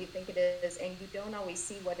never what you think it is, and you don't always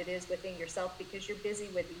see what it is within yourself because you're busy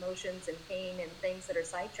with emotions and pain and things that are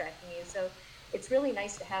sidetracking you. So it's really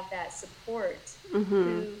nice to have that support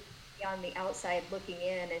who on the outside looking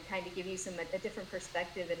in and kind of give you a different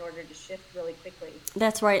perspective in order to shift really quickly.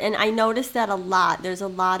 That's right. And I noticed that a lot. There's a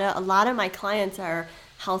lot of my clients are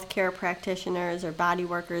healthcare practitioners or body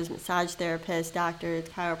workers, massage therapists, doctors,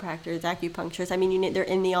 chiropractors, acupuncturists. I mean, they're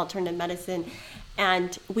in the alternative medicine.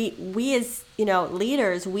 And we as,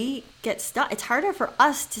 leaders, we get stuck. It's harder for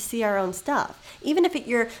us to see our own stuff. Even if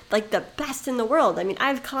you're like the best in the world. I mean, I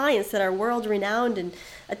have clients that are world renowned and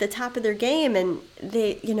at the top of their game, and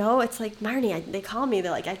they, it's like, Marnie, they call me,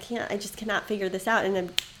 they're like, I just cannot figure this out. And in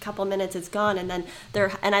a couple of minutes it's gone. And then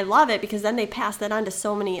and I love it, because then they pass that on to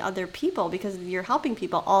so many other people, because you're helping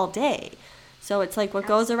people all day. So it's like what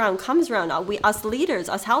goes around comes around. Us leaders,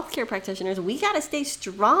 us healthcare practitioners, we got to stay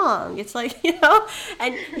strong. It's like,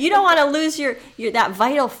 and you don't want to lose your that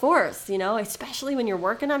vital force, especially when you're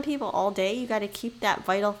working on people all day. You got to keep that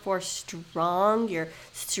vital force strong, your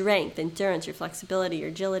strength, endurance, your flexibility, your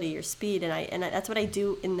agility, your speed. And that's what I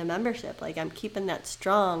do in the membership. Like I'm keeping that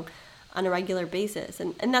strong on a regular basis.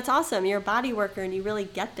 And that's awesome. You're a body worker and you really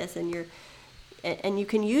get this, and you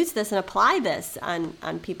can use this and apply this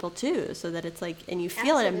on people too, so that it's like, and you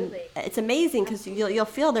feel it. It's amazing, because you'll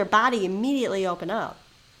feel their body immediately open up.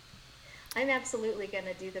 I'm absolutely going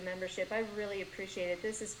to do the membership. I really appreciate it.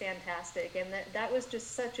 This is fantastic, and that was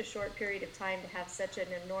just such a short period of time to have such an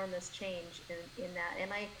enormous change in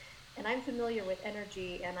that. And I'm familiar with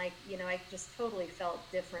energy, and I just totally felt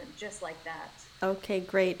different, just like that. Okay,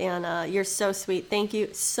 great, Anna. You're so sweet. Thank you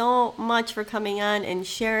so much for coming on and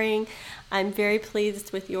sharing. I'm very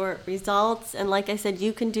pleased with your results. And like I said,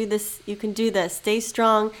 you can do this. You can do this. Stay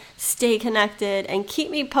strong, stay connected, and keep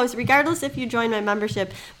me posted. Regardless if you join my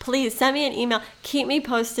membership, please send me an email. Keep me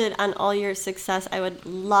posted on all your success. I would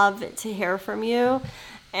love to hear from you.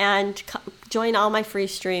 And join all my free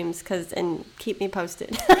streams, and keep me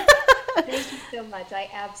posted. Thank you so much. I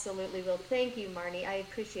absolutely will. Thank you, Marnie. I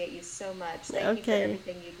appreciate you so much. Thank you for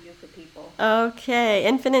everything you do for people. Okay.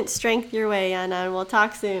 Infinite strength your way, Anna, and we'll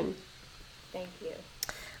talk soon. Thank you.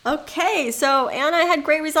 Okay. So Anna had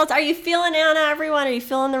great results. Are you feeling, Anna, everyone? Are you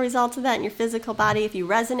feeling the results of that in your physical body? If you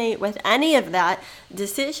resonate with any of that,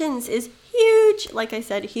 decisions is huge. Like I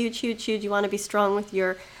said, huge, huge, huge. You want to be strong with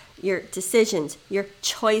your decisions, your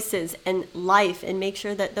choices in life, and make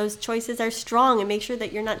sure that those choices are strong, and make sure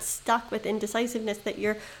that you're not stuck with indecisiveness, that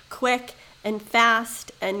you're quick and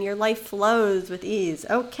fast and your life flows with ease.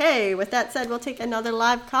 Okay, with that said, we'll take another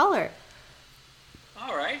live caller.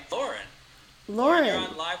 All right, Lauren. Lauren, you're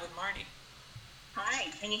on Live with Marnie.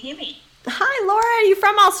 Hi, can you hear me? Hi, Laura. Are you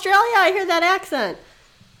from Australia? I hear that accent.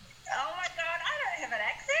 Oh my God, I don't have an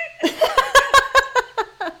accent.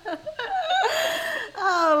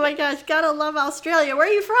 Oh my gosh, gotta love Australia. Where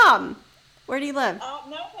are you from? Where do you live?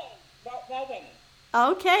 Melbourne.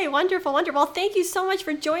 Okay, wonderful, wonderful. Well, thank you so much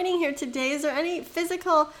for joining here today. Is there any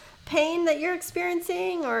physical pain that you're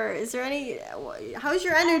experiencing, or is there any? How's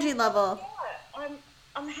your energy level? Yeah,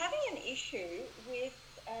 I'm having an issue with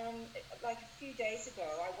like a few days ago.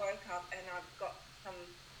 I woke up and I've got some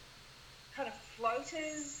kind of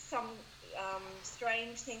floaters, some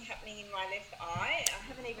strange thing happening in my left eye. I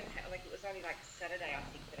haven't even had, it was only like Saturday, I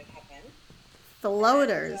think, that it happened.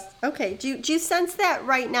 Floaters. Okay. Do you sense that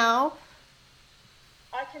right now?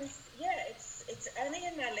 I can. Yeah, it's only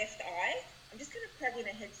in my left eye. I'm just going to plug in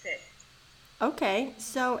a headset. Okay.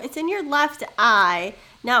 So it's in your left eye.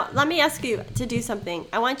 Now, let me ask you to do something.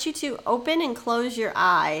 I want you to open and close your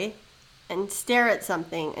eye and stare at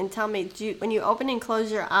something and tell me, when you open and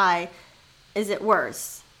close your eye, is it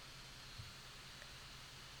worse?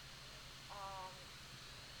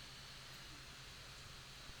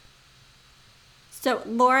 So,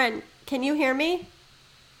 Lauren, can you hear me?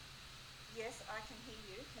 Yes, I can hear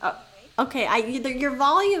you. Can you hear me? Okay, your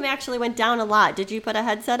volume actually went down a lot. Did you put a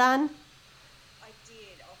headset on? I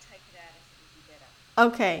did. I'll take it out if it would be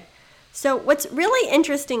better. Okay. So what's really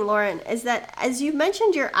interesting, Lauren, is that as you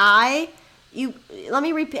mentioned your eye, let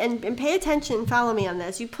me repeat and pay attention, follow me on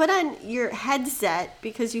this. You put on your headset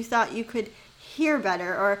because you thought you could hear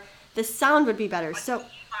better or the sound would be better. So You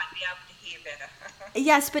might be able to hear better.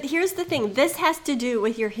 yes, but here's the thing. This has to do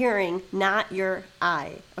with your hearing, not your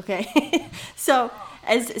eye, okay? So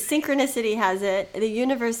as synchronicity has it, the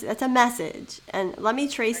universe, that's a message. And let me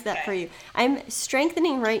trace that for you. I'm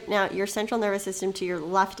strengthening right now your central nervous system to your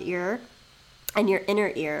left ear and your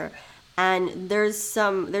inner ear. And there's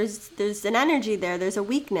an energy there. There's a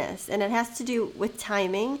weakness, and it has to do with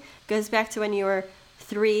timing. It goes back to when you were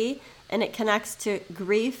 3, and it connects to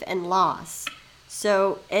grief and loss.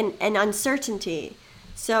 So, and uncertainty.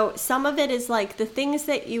 So some of it is like the things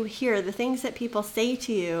that you hear, the things that people say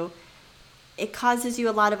to you, it causes you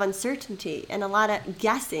a lot of uncertainty and a lot of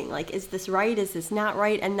guessing. Like, is this right? Is this not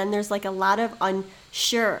right? And then there's like a lot of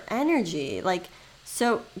unsure energy. Like,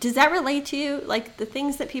 so does that relate to you? Like the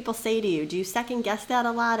things that people say to you, do you second guess that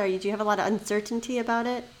a lot, or do you have a lot of uncertainty about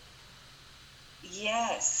it?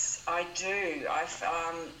 Yes, I do.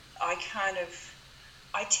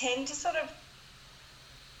 I tend to sort of,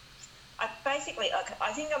 I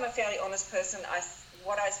think I'm a fairly honest person.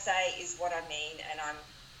 What I say is what I mean, and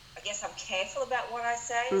I guess I'm careful about what I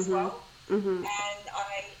say as well. Mm-hmm. And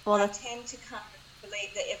I tend to kind of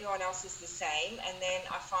believe that everyone else is the same, and then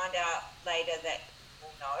I find out later that,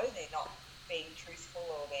 well, no, they're not being truthful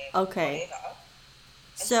or they're whatever.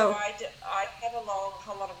 And so I have a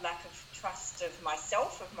whole lot of lack of trust of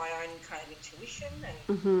myself, of my own kind of intuition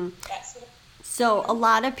and that sort of. So a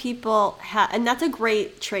lot of people and that's a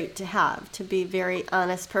great trait to have, to be a very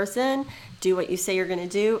honest person, do what you say you're going to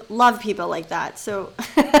do. Love people like that. So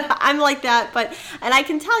I'm like that, and I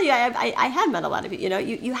can tell you, I have met a lot of you.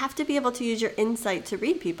 You have to be able to use your insight to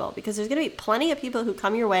read people, because there's going to be plenty of people who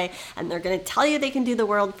come your way and they're going to tell you they can do the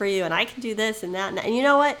world for you and I can do this and that. And you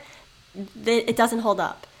know what? It doesn't hold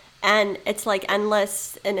up. And it's like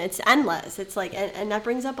endless, and it's endless. It's like, and that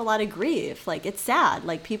brings up a lot of grief. Like, it's sad.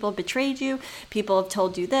 Like, people betrayed you. People have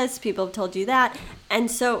told you this. People have told you that.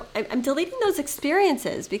 And so I'm deleting those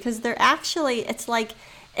experiences because they're actually, it's like,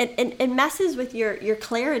 it messes with your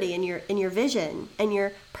clarity and your vision and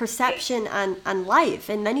your perception on life.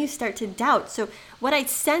 And then you start to doubt. So what I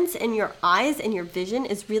sense in your eyes and your vision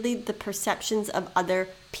is really the perceptions of other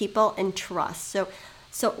people and trust.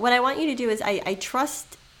 So what I want you to do is I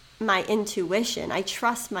trust my intuition. I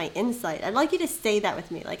trust my insight. I'd like you to say that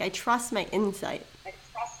with me. Like, I trust my insight. I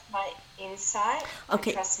trust my insight.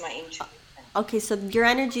 Okay. I trust my intuition. Okay, so your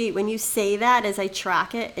energy, when you say that, as I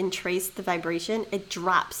track it and trace the vibration, it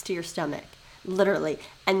drops to your stomach, literally.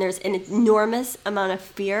 And there's an enormous amount of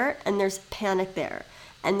fear, and there's panic there.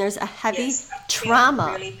 And there's a heavy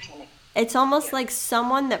trauma. Really panic. It's almost like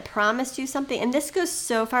someone that promised you something. And this goes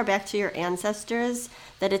so far back to your ancestors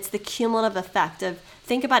that it's the cumulative effect of,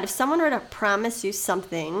 think about if someone were to promise you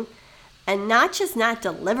something and not just not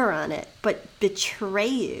deliver on it, but betray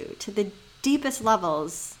you to the deepest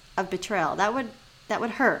levels of betrayal. That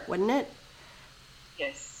would hurt, wouldn't it?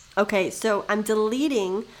 Yes. Okay, so I'm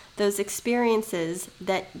deleting those experiences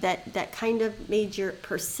that kind of made your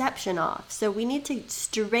perception off. So we need to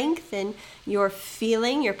strengthen your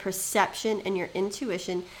feeling, your perception, and your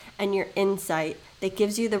intuition and your insight that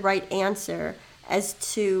gives you the right answer as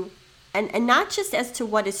to, and not just as to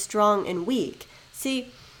what is strong and weak.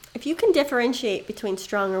 See, if you can differentiate between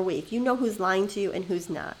strong or weak, you know who's lying to you and who's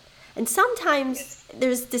not. And sometimes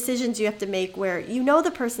there's decisions you have to make where you know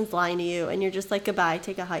the person's lying to you and you're just like, goodbye,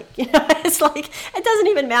 take a hike. It's like, it doesn't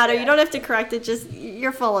even matter. You don't have to correct it. Just,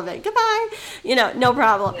 you're full of it. Goodbye. No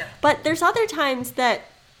problem. Yeah. But there's other times that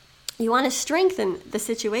you want to strengthen the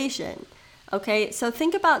situation. Okay. So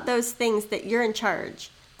think about those things that you're in charge,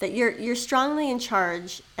 that you're strongly in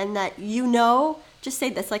charge, and that just say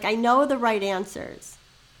this, like, I know the right answers.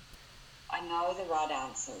 I know the right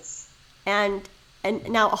answers. And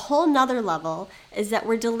now a whole nother level is that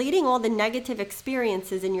we're deleting all the negative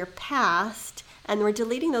experiences in your past, and we're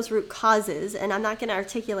deleting those root causes. And I'm not going to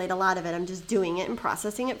articulate a lot of it. I'm just doing it and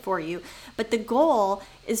processing it for you. But the goal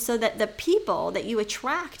is so that the people that you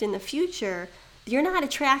attract in the future, you're not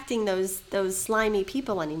attracting those slimy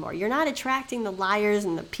people anymore. You're not attracting the liars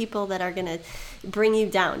and the people that are going to bring you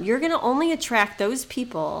down. You're going to only attract those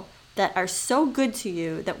people that are so good to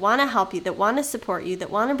you, that want to help you, that want to support you, that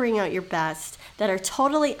want to bring out your best, that are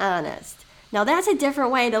totally honest. Now that's a different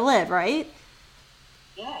way to live, right?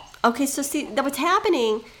 Yes. Okay, so see, what's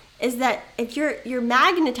happening is that if you're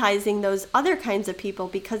magnetizing those other kinds of people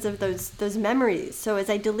because of those memories. So as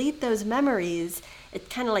I delete those memories, it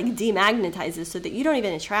kind of like demagnetizes so that you don't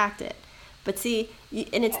even attract it. But see,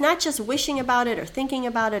 and it's not just wishing about it or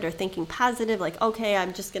thinking positive, like, okay,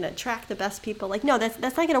 I'm just going to attract the best people. Like, no, that's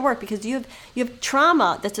not going to work, because you have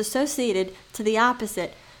trauma that's associated to the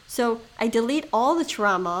opposite. So I delete all the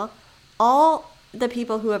trauma, all the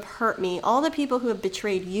people who have hurt me, all the people who have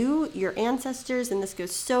betrayed you, your ancestors, and this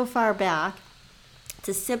goes so far back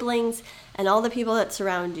to siblings and all the people that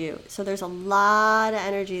surround you. So there's a lot of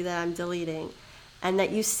energy that I'm deleting, and that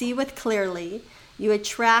you see with clearly. You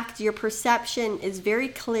attract, your perception is very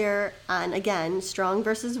clear on, again, strong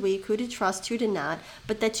versus weak, who to trust, who to not,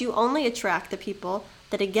 but that you only attract the people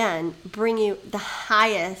that, again, bring you the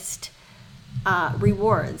highest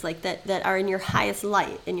rewards, like that are in your highest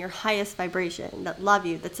light, in your highest vibration, that love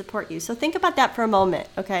you, that support you. So think about that for a moment,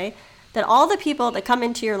 okay? That all the people that come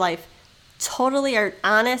into your life totally are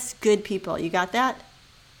honest, good people. You got that?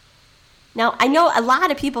 Now, I know a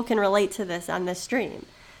lot of people can relate to this on this stream.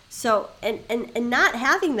 So, and not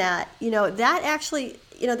having that, that actually,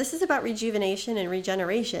 this is about rejuvenation and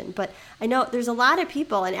regeneration. But I know there's a lot of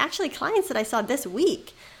people, and actually clients that I saw this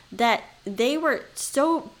week, that they were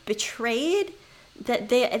so betrayed that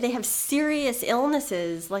they have serious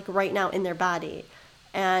illnesses, like right now in their body.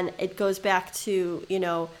 And it goes back to,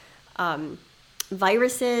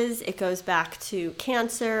 viruses, it goes back to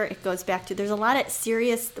cancer, it goes back to, there's a lot of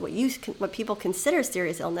serious, what people consider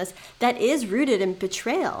serious illness that is rooted in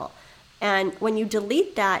betrayal. And when you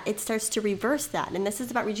delete that, it starts to reverse that. And this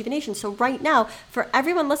is about rejuvenation. So right now, for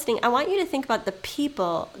everyone listening, I want you to think about the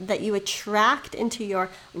people that you attract into your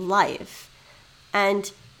life,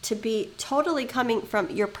 and to be totally coming from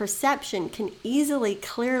your perception can easily,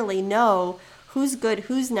 clearly know who's good,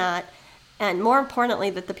 who's not. And more importantly,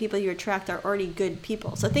 that the people you attract are already good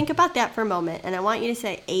people. So think about that for a moment. And I want you to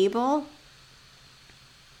say able,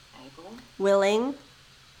 willing,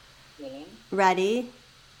 ready,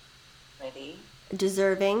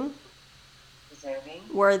 deserving,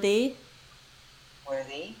 worthy,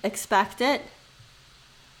 expected,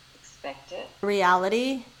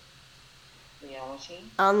 reality,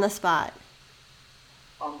 on the spot.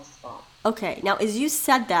 Okay, now as you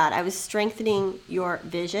said that, I was strengthening your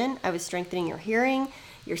vision, I was strengthening your hearing,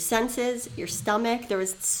 your senses, your stomach. There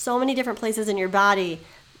was so many different places in your body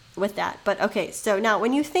with that. But okay, so now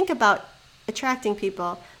when you think about attracting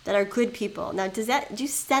people that are good people, now do you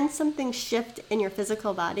sense something shift in your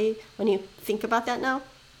physical body when you think about that now?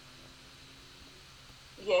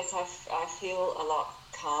 Yes, I feel a lot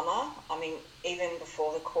calmer. I mean, even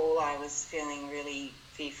before the call, I was feeling really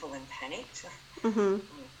fearful and panicked. Mm-hmm.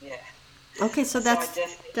 Yeah. Okay, so that's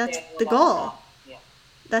the goal. Yeah.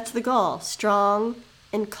 That's the goal. Strong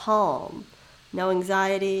and calm. No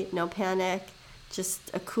anxiety, no panic, just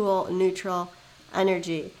a cool, neutral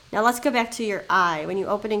energy. Now let's go back to your eye. When you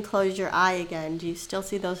open and close your eye again, do you still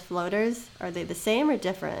see those floaters? Are they the same or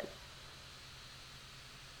different?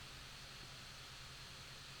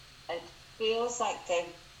 It feels like they've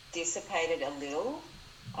dissipated a little.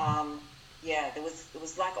 Yeah, there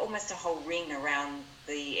was like almost a whole ring around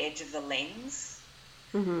the edge of the lens.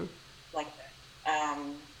 Mm-hmm. Like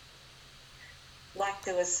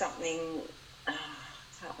there was something.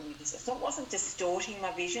 It wasn't distorting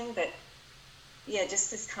my vision, but yeah, just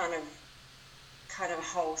this kind of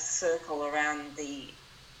whole circle around the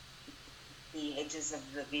edges of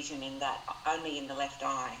the vision only in the left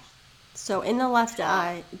eye. So in the left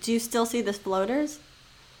eye, do you still see the floaters?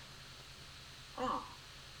 Oh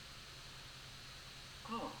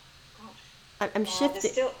gosh. I'm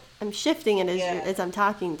shifting. I'm shifting it as I'm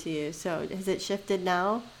talking to you. So has it shifted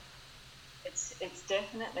now? It's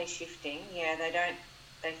definitely shifting. Yeah,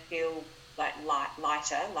 they feel like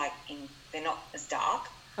lighter, they're not as dark.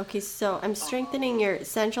 Okay, so I'm strengthening your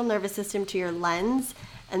central nervous system to your lens,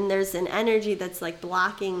 and there's an energy that's like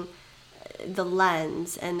blocking the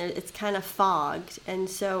lens, and it's kind of fogged, and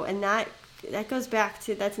that goes back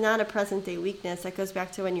to, that's not a present day weakness. That goes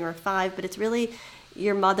back to when you were 5, but it's really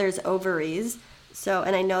your mother's ovaries. So,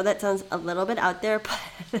 and I know that sounds a little bit out there,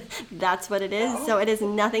 but that's what it is. So it has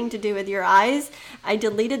nothing to do with your eyes. I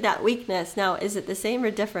deleted that weakness. Now, is it the same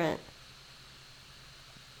or different?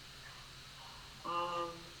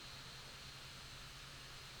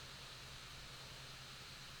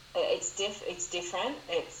 It's different.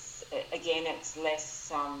 It's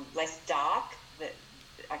less dark.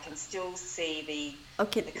 I can still see the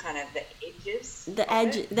kind of the edges. The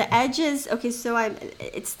edges. Okay, so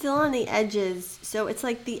it's still on the edges. So it's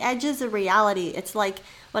like the edges of reality. It's like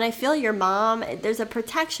when I feel your mom, there's a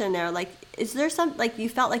protection there. Like, is there some, like, you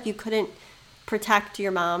felt like you couldn't protect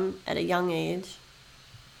your mom at a young age.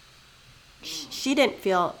 She didn't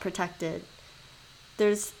feel protected.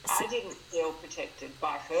 I didn't feel protected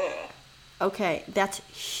by her. Okay, that's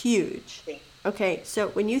huge. Okay, so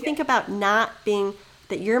when you think about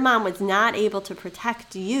that your mom was not able to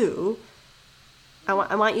protect you,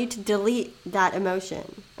 I want you to delete that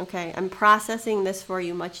emotion. Okay, I'm processing this for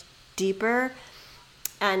you much deeper.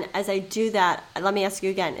 And as I do that, let me ask you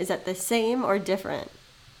again, is that the same or different?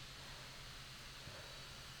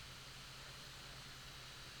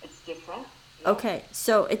 It's different. Okay,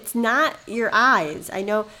 so it's not your eyes. I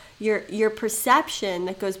know your perception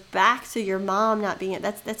that goes back to your mom not being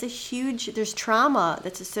that's a huge, there's trauma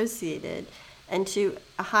that's associated, and to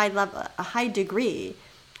a high level, a high degree,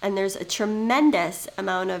 and there's a tremendous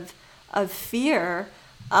amount of fear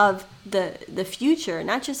of the future,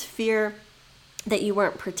 not just fear that you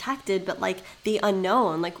weren't protected, but like the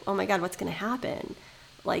unknown, like, oh my God, what's going to happen?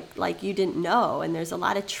 Like you didn't know, and there's a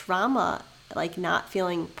lot of trauma, like not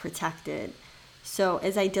feeling protected. So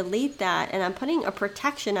as I delete that, and I'm putting a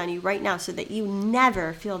protection on you right now so that you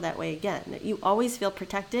never feel that way again, that you always feel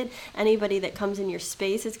protected. Anybody that comes in your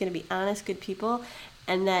space is going to be honest, good people,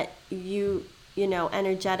 and that you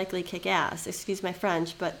energetically kick ass. Excuse my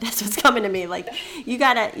French, but that's what's coming to me. Like, you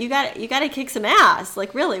gotta kick some ass.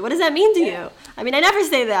 Like, really, what does that mean to you? I mean, I never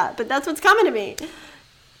say that, but that's what's coming to me.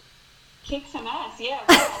 Kick some ass, yeah.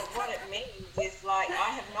 Well, what it means is, like, I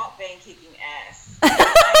have not been kicking ass.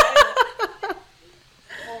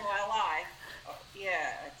 All my life.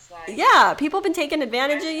 Yeah, it's like... Yeah, people have been taking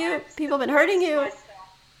advantage of you. People have been hurting you.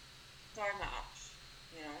 So much,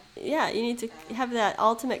 you know. Yeah, you need to have that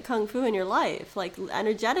ultimate kung fu in your life, like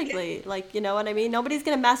energetically, like, you know what I mean? Nobody's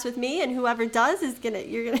going to mess with me, and whoever does is you're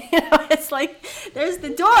going to, it's like, there's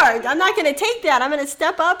the door. I'm not going to take that. I'm going to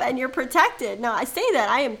step up, and you're protected. No, I say that.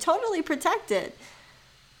 I am totally protected.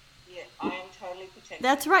 Yeah, I am totally protected.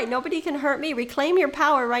 That's right. Nobody can hurt me. Reclaim your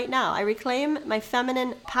power right now. I reclaim my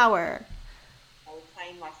feminine power. I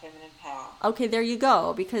reclaim my feminine power. Okay, there you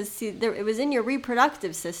go. Because see, it was in your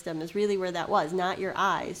reproductive system is really where that was, not your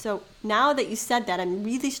eyes. So now that you said that, I'm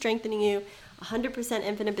really strengthening you. 100%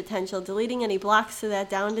 infinite potential. Deleting any blocks to that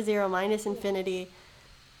down to 0 minus infinity.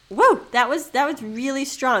 Woo! That was really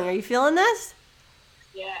strong. Are you feeling this?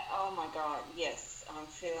 Yeah. Oh my God. Yes, I'm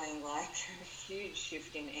feeling like a huge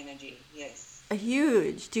shift in energy. Yes. A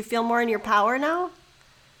huge. Do you feel more in your power now?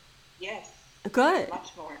 Yes. Good.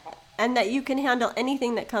 Much more. And that you can handle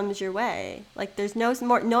anything that comes your way. Like there's no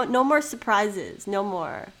more surprises. No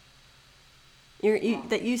more.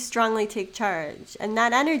 That you strongly take charge. And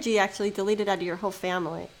that energy actually deleted out of your whole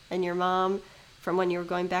family and your mom from when you were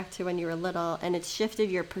going back to when you were little, and it's shifted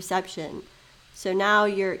your perception. So now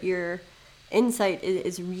your insight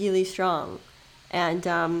is really strong.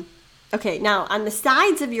 And okay, now on the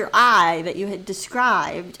sides of your eye that you had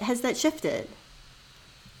described, has that shifted?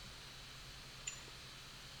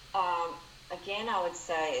 Again, I would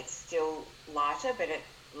say it's still lighter, but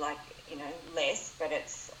less, but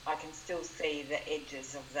I can still see the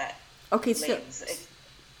edges of that lens. So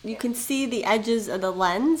you can see the edges of the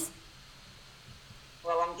lens?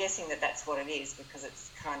 Well, I'm guessing that's what it is, because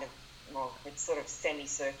it's kind of, it's sort of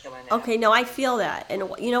semicircular now. Okay, no, I feel that. And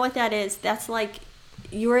you know what that is? That's like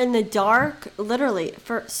you were in the dark, literally,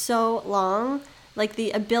 for so long. Like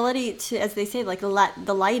the ability to, as they say, like let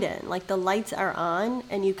the light in, like the lights are on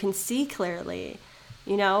and you can see clearly.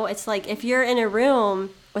 You know, it's like if you're in a room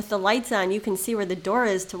with the lights on, you can see where the door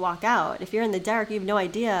is to walk out. If you're in the dark, you have no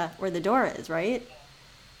idea where the door is, right?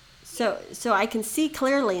 So I can see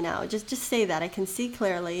clearly now. Just say that. I can see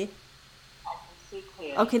clearly.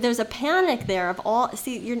 Okay, there's a panic there of all.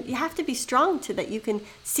 See, you have to be strong to that you can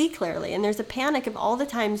see clearly, and there's a panic of all the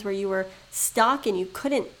times where you were stuck and you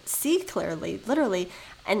couldn't see clearly, literally,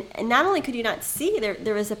 and not only could you not see,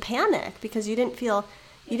 there was a panic because you didn't feel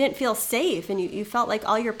safe, and you felt like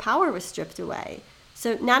all your power was stripped away.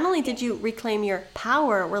 So not only did you reclaim your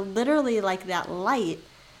power, we're literally like that light.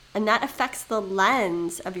 And that affects the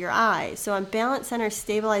lens of your eye. So on balance center,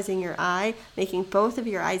 stabilizing your eye, making both of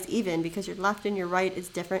your eyes even, because your left and your right is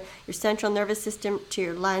different. Your central nervous system to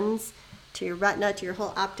your lens, to your retina, to your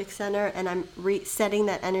whole optic center. And I'm resetting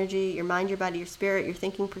that energy, your mind, your body, your spirit, your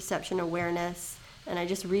thinking, perception, awareness. And I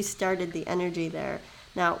just restarted the energy there.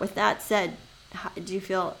 Now, with that said, do you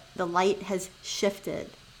feel the light has shifted?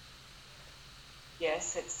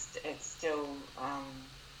 Yes, it's still...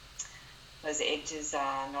 those edges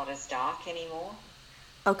are not as dark anymore.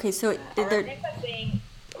 Okay, so I remember being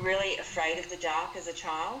really afraid of the dark as a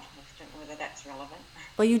child. I don't know whether that's relevant.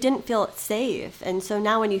 Well, you didn't feel safe, and so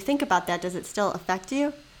now when you think about that, does it still affect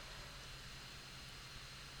you?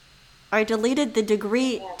 I deleted the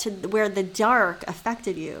degree to where the dark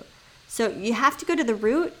affected you. So you have to go to the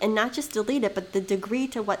root and not just delete it, but the degree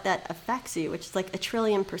to what that affects you, which is like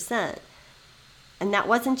 1,000,000,000,000%. And that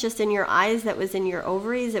wasn't just in your eyes, that was in your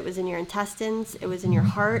ovaries, it was in your intestines, it was in your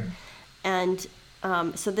heart. And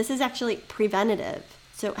so this is actually preventative.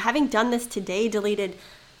 So having done this today, deleted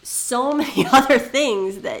so many other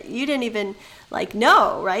things that you didn't even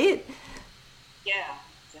know, right? Yeah,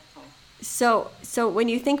 exactly. So when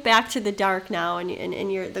you think back to the dark now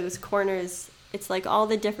and your those corners, it's like all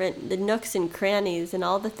the nooks and crannies and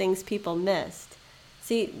all the things people missed.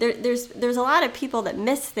 See, there's a lot of people that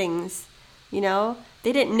miss things,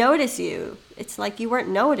 they didn't notice you. It's like you weren't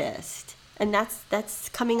noticed, and that's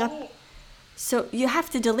coming up. So you have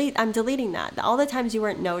to delete. I'm deleting that. All the times you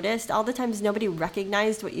weren't noticed, all the times nobody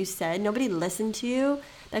recognized what you said, nobody listened to you.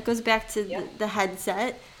 That goes back to the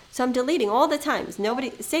headset. So I'm deleting all the times.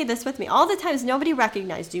 Nobody, say this with me. All the times nobody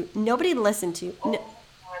recognized you, nobody listened to you.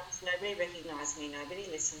 Nobody recognized me. Nobody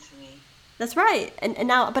listened to me. That's right. And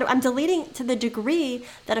now, but I'm deleting to the degree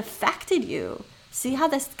that affected you. See how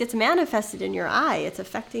this gets manifested in your eye? It's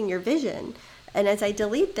affecting your vision. And as I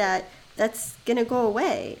delete that, that's gonna go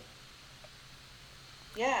away.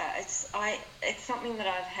 Yeah, it's something that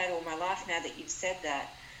I've had all my life now that you've said that.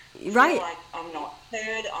 Right. I feel like I'm not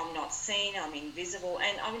heard, I'm not seen, I'm invisible.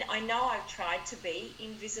 And I know I've tried to be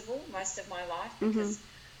invisible most of my life because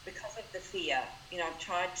of the fear. I've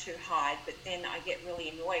tried to hide, but then I get really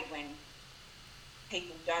annoyed when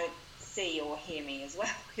people don't see or hear me as well.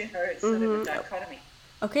 It's sort of a dichotomy.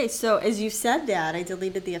 Okay, so as you said that, I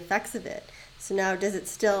deleted the effects of it. So now does it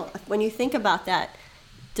still, when you think about that,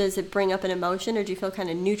 does it bring up an emotion, or do you feel kind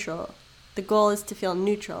of neutral? The goal is to feel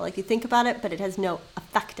neutral. Like you think about it, but it has no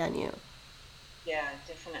effect on you. Yeah,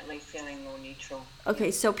 definitely feeling more neutral. Okay,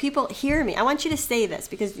 so people hear me. I want you to say this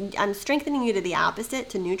because I'm strengthening you to the opposite,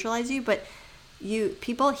 to neutralize you, but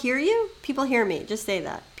people hear you, people hear me. Just say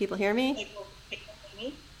that. People hear me. People hear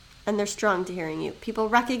me. And they're strong to hearing you. People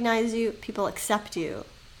recognize you, people accept you.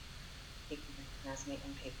 People recognize me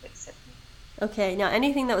and people accept me. Okay, now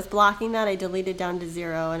anything that was blocking that, I deleted down to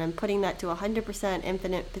 0, and I'm putting that to 100%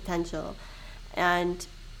 infinite potential. And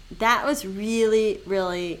that was really,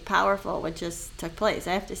 really powerful, what just took place.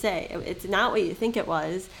 I have to say, it's not what you think it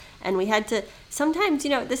was. And we had to, sometimes,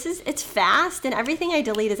 it's fast, and everything I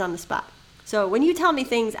delete is on the spot. So when you tell me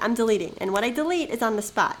things, I'm deleting. And what I delete is on the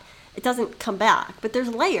spot. It doesn't come back, but there's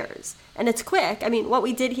layers. And it's quick. I mean, what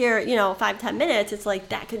we did here, 5-10 minutes, it's like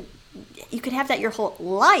you could have that your whole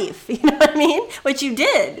life, you know what I mean? Which you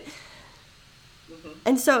did.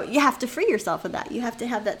 And so you have to free yourself of that. You have to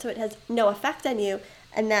have that so it has no effect on you.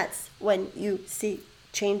 And that's when you see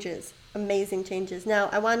changes, amazing changes. Now,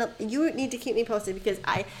 you need to keep me posted because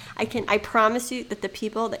I promise you that the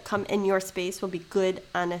people that come in your space will be good,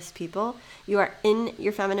 honest people. You are in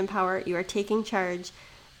your feminine power. You are taking charge.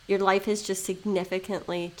 Your life has just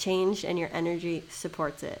significantly changed and your energy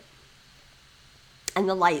supports it. And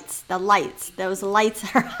the lights, those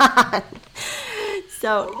lights are on.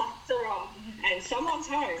 So, and someone's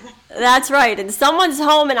home. That's right. And someone's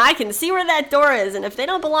home and I can see where that door is. And if they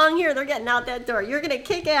don't belong here, they're getting out that door. You're going to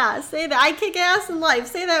kick ass. Say that. I kick ass in life.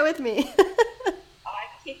 Say that with me. I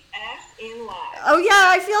kick ass in life. Oh, yeah.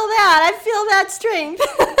 I feel that. I feel that strength.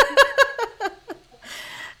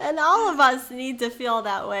 And all of us need to feel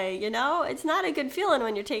that way, It's not a good feeling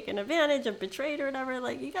when you're taken advantage of, betrayed or whatever.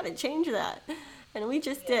 Like, you got to change that. And we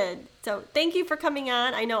just did. So thank you for coming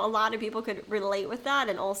on. I know a lot of people could relate with that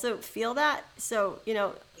and also feel that. So,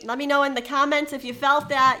 let me know in the comments if you felt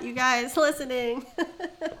that, you guys listening.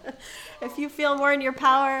 If you feel more in your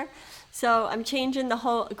power. So I'm changing the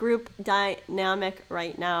whole group dynamic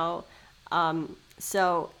right now.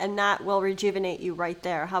 And that will rejuvenate you right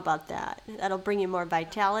there. How about that? That'll bring you more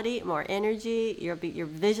vitality, more energy. Your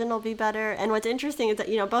vision will be better. And what's interesting is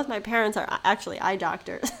that, both my parents are actually eye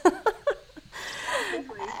doctors.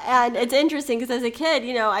 And it's interesting because as a kid,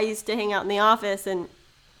 I used to hang out in the office and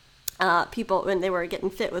people, when they were getting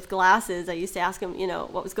fit with glasses, I used to ask them,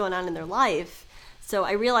 what was going on in their life. So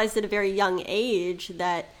I realized at a very young age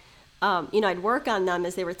that, I'd work on them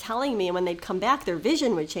as they were telling me, and when they'd come back, their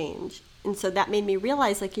vision would change. And so that made me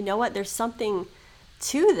realize, there's something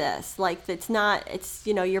to this. It's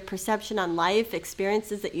your perception on life,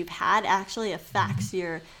 experiences that you've had actually affects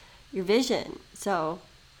your vision. So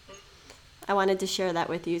I wanted to share that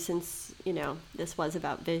with you since, this was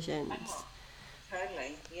about visions. Oh,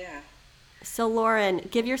 totally, yeah. So Lauren,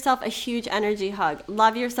 give yourself a huge energy hug.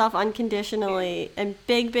 Love yourself unconditionally, and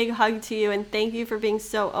big, big hug to you. And thank you for being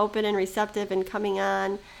so open and receptive and coming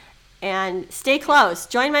on. And stay close.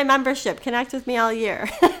 Join my membership. Connect with me all year.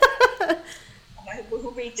 I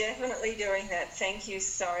will be definitely doing that. Thank you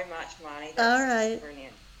so much, Marnie. That's All right.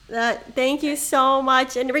 Brilliant. Thank you so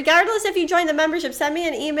much. And regardless if you join the membership, send me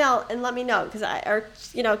an email and let me know,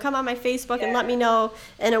 come on my Facebook and let me know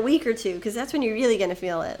in a week or two, because that's when you're really going to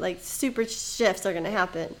feel it. Like super shifts are going to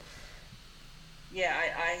happen. Yeah,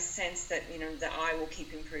 I sense that, the eye will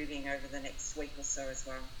keep improving over the next week or so as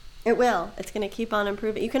well. It will. It's going to keep on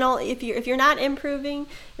improving. You can only, if you're not improving,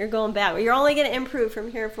 you're going back. You're only going to improve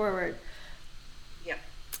from here forward. Yep.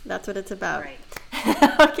 That's what it's about. Great.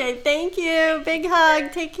 Okay, thank you. Big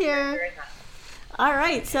hug. Take care. Very much. All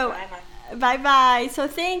right, so Bye. bye. So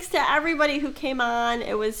thanks to everybody who came on.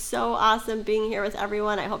 It was so awesome being here with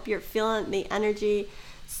everyone. I hope you're feeling the energy.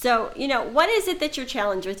 So, what is it that you're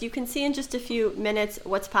challenged with? You can see in just a few minutes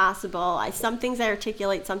what's possible. Some things I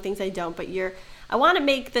articulate, some things I don't, but I want to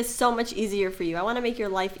make this so much easier for you. I want to make your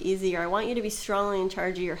life easier. I want you to be strongly in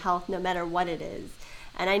charge of your health no matter what it is.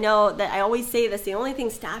 And I know that I always say this, the only thing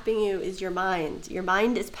stopping you is your mind. Your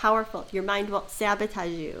mind is powerful. Your mind will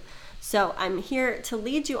sabotage you. So I'm here to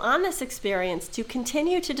lead you on this experience to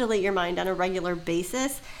continue to delete your mind on a regular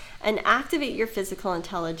basis and activate your physical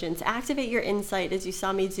intelligence, activate your insight as you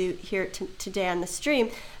saw me do here today on the stream.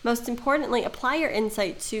 Most importantly, apply your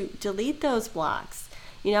insight to delete those blocks.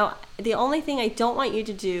 The only thing I don't want you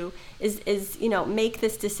to do is make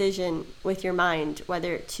this decision with your mind,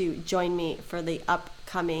 whether to join me for the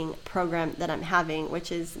upcoming program that I'm having,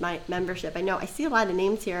 which is my membership. I know I see a lot of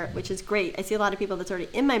names here, which is great. I see a lot of people that's already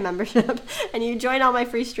in my membership, and you join all my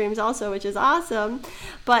free streams also, which is awesome.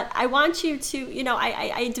 But I want you to,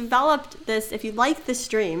 I developed this, if you like the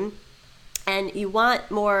stream, and you want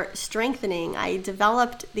more strengthening, I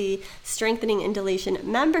developed the Strengthening and Deletion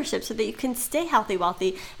membership so that you can stay healthy,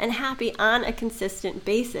 wealthy, and happy on a consistent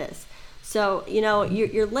basis. So,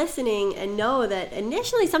 you're listening and know that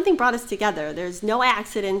initially something brought us together. There's no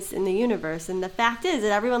accidents in the universe. And the fact is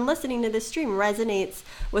that everyone listening to this stream resonates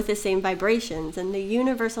with the same vibrations. And the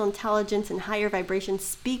universal intelligence and higher vibrations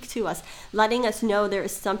speak to us, letting us know there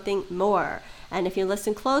is something more. And if you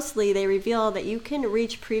listen closely, they reveal that you can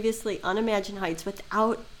reach previously unimagined heights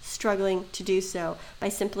without struggling to do so by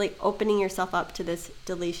simply opening yourself up to this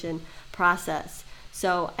deletion process.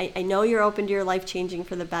 So I know you're open to your life changing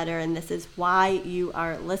for the better, and this is why you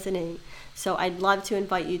are listening. So I'd love to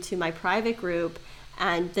invite you to my private group.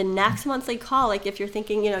 And the next monthly call, like if you're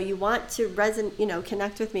thinking, you want to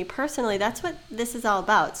connect with me personally, that's what this is all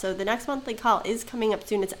about. So the next monthly call is coming up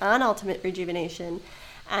soon. It's on Ultimate Rejuvenation.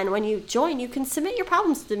 And when you join, you can submit your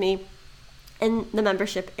problems to me in the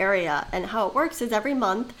membership area. And how it works is every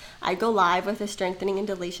month I go live with a strengthening and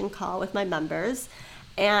deletion call with my members.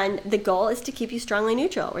 And the goal is to keep you strongly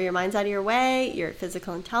neutral, where your mind's out of your way, your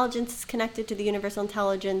physical intelligence is connected to the universal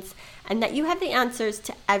intelligence, and that you have the answers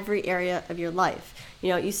to every area of your life.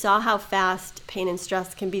 You saw how fast pain and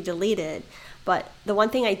stress can be deleted. But the one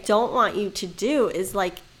thing I don't want you to do is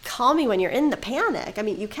call me when you're in the panic. I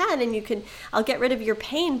mean, you can, I'll get rid of your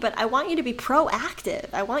pain, but I want you to be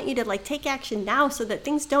proactive. I want you to take action now so that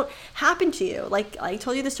things don't happen to you. Like I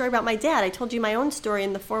told you the story about my dad. I told you my own story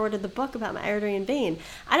in the foreword of the book about my artery and vein.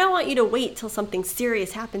 I don't want you to wait till something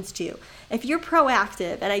serious happens to you. If you're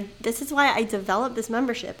proactive, and this is why I developed this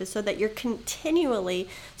membership, is so that you're continually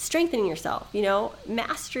strengthening yourself.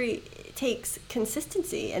 Mastery takes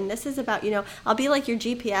consistency, and this is about, I'll be like your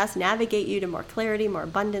GPS, navigate you to more clarity, more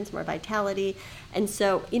abundance, more vitality. And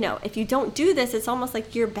so, if you don't do this, it's almost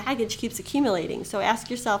like your baggage keeps accumulating. So ask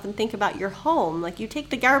yourself and think about your home. Like you take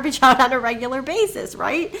the garbage out on a regular basis,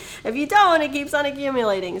 right? If you don't, it keeps on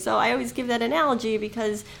accumulating. So I always give that analogy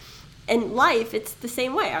because in life, it's the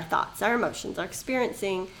same way. Our thoughts, our emotions, our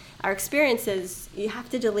experiences, you have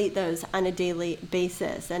to delete those on a daily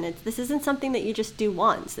basis. And this isn't something that you just do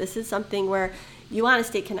once. This is something where you want to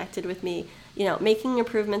stay connected with me. Making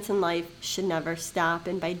improvements in life should never stop.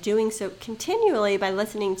 And by doing so continually, by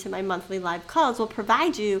listening to my monthly live calls, will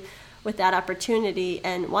provide you with that opportunity,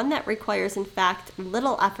 and one that requires, in fact,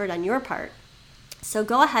 little effort on your part. So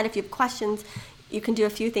go ahead. If you have questions, you can do a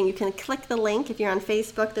few things. You can click the link. If you're on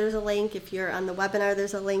Facebook, there's a link. If you're on the webinar,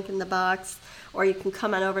 there's a link in the box. Or you can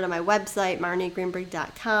come on over to my website,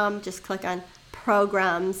 marniegreenberg.com. Just click on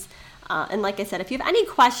programs. And like I said, if you have any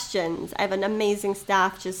questions, I have an amazing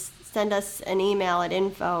staff. Just send us an email at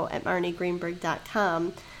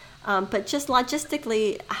info@marniegreenberg.com. But just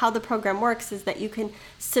logistically, how the program works is that you can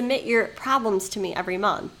submit your problems to me every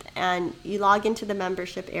month, and you log into the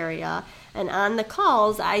membership area, and on the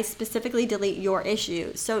calls, I specifically delete your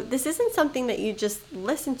issue. So this isn't something that you just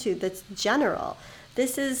listen to that's general.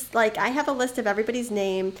 This is like, I have a list of everybody's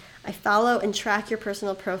name. I follow and track your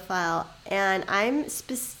personal profile, and I'm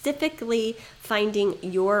specifically finding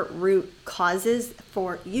your root causes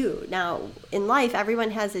for you. Now, in life,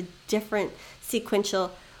 everyone has a different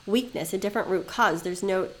sequential weakness, a different root cause. There's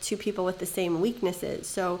no two people with the same weaknesses.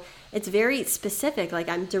 So it's very specific. Like,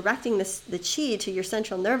 I'm directing the chi to your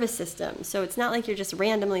central nervous system. So it's not like you're just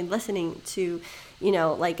randomly listening to,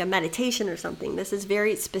 like a meditation or something. This is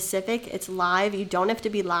very specific. It's live. You don't have to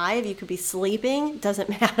be live. You could be sleeping. Doesn't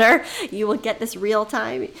matter. You will get this real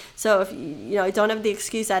time. So if you don't have the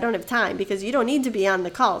excuse, I don't have time, because you don't need to be on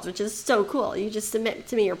the calls, which is so cool. You just submit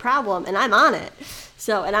to me your problem and I'm on it.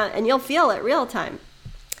 So, and you'll feel it real time.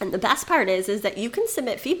 And the best part is that you can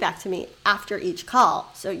submit feedback to me after each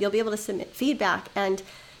call. So you'll be able to submit feedback, and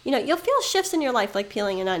you'll feel shifts in your life like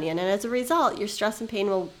peeling an onion. And as a result, your stress and pain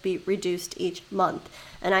will be reduced each month.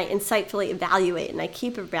 And I insightfully evaluate, and I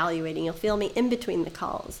keep evaluating. You'll feel me in between the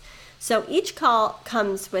calls. So each call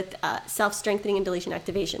comes with self-strengthening and deletion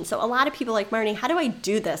activation. So a lot of people are like, Marnie, how do I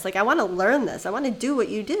do this? Like, I want to learn this. I want to do what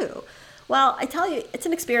you do. Well, I tell you, it's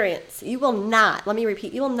an experience. You will not, let me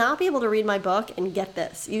repeat, you will not be able to read my book and get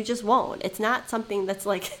this. You just won't. It's not something that's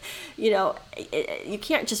like, you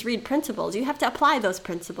can't just read principles. You have to apply those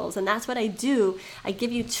principles. And that's what I do. I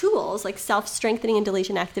give you tools like self-strengthening and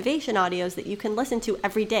deletion activation audios that you can listen to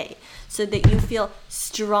every day, so that you feel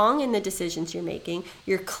strong in the decisions you're making.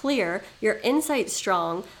 You're clear, your insight's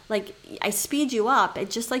strong. Like, I speed you up.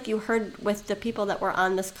 It's just like you heard with the people that were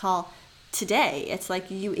on this call today. It's like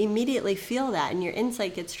you immediately feel that, and your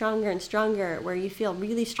insight gets stronger and stronger, where you feel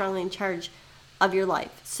really strongly in charge of your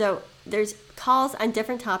life. So there's calls on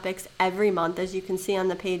different topics every month, as you can see on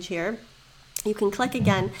the page here. You can click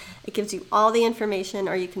again. It gives you all the information,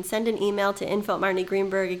 or you can send an email to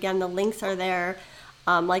info@MarnieGreenberg. Again, the links are there.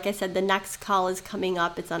 Like I said, the next call is coming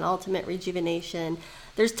up. It's on Ultimate Rejuvenation.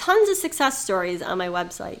 There's tons of success stories on my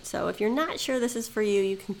website. So if you're not sure this is for you,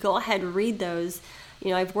 you can go ahead and read those.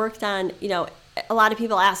 I've worked on, a lot of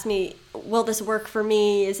people ask me, will this work for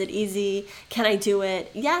me? Is it easy? Can I do it?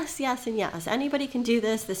 Yes, yes, and yes. Anybody can do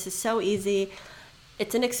this. This is so easy.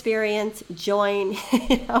 It's an experience. Join.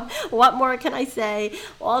 What more can I say?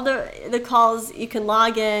 All the calls, you can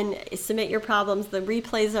log in, submit your problems. The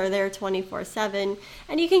replays are there 24/7,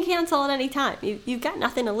 and you can cancel at any time. You've got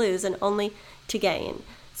nothing to lose and only to gain.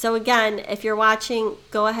 So again, if you're watching,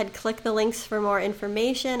 go ahead, click the links for more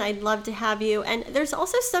information. I'd love to have you. And there's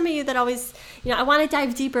also some of you that always, I want to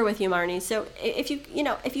dive deeper with you, Marnie. So if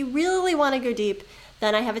you really want to go deep,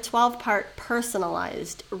 then I have a 12-part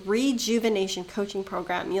personalized rejuvenation coaching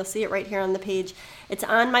program. You'll see it right here on the page. It's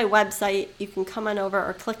on my website. You can come on over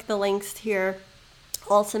or click the links here.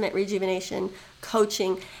 Ultimate Rejuvenation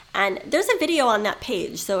Coaching, and there's a video on that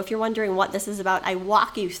page. So if you're wondering what this is about, I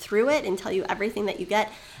walk you through it and tell you everything that you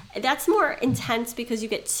get. That's more intense because you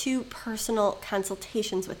get 2 personal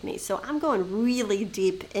consultations with me. So I'm going really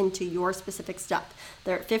deep into your specific stuff.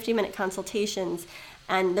 They're 50-minute consultations,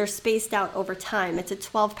 and they're spaced out over time. It's a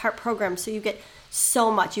 12-part program, so you get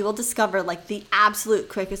so much. You will discover like the absolute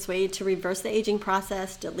quickest way to reverse the aging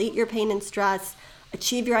process, delete your pain and stress,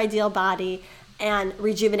 achieve your ideal body, and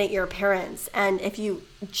rejuvenate your appearance. And if you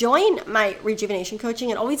join my rejuvenation coaching,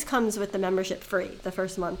 it always comes with the membership free, the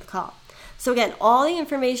first month call. So again, all the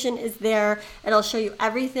information is there. It'll show you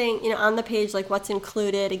everything, on the page, like what's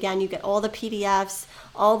included. Again, you get all the PDFs,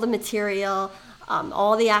 all the material,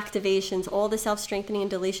 all the activations, all the self-strengthening and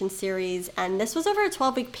deletion series. And this was over a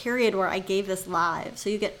 12-week period where I gave this live. So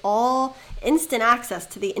you get all instant access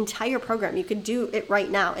to the entire program. You could do it right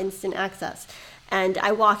now, instant access. And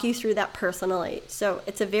I walk you through that personally. So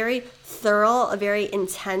it's a very thorough, a very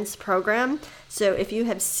intense program. So if you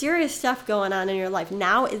have serious stuff going on in your life,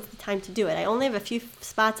 now is the time to do it. I only have a few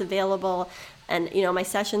spots available, and my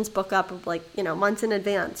sessions book up months in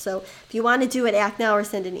advance. So if you want to do it, act now or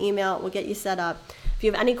send an email. We'll get you set up. If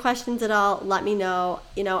you have any questions at all, let me know.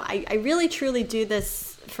 I really truly do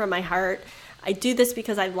this from my heart. I do this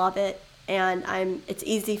because I love it, and it's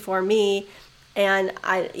easy for me. And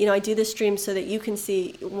I do this stream so that you can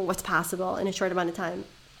see what's possible in a short amount of time.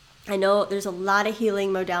 I know there's a lot of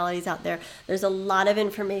healing modalities out there. There's a lot of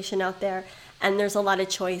information out there, and there's a lot of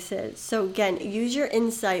choices. So again, use your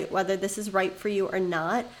insight, whether this is right for you or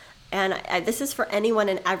not. And this is for anyone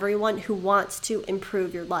and everyone who wants to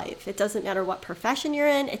improve your life. It doesn't matter what profession you're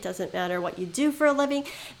in. It doesn't matter what you do for a living.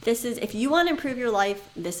 If you want to improve your life,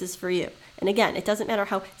 this is for you. And again, it doesn't matter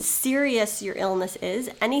how serious your illness is,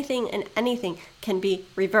 anything and anything can be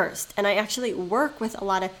reversed. And I actually work with a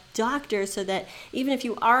lot of doctors so that even if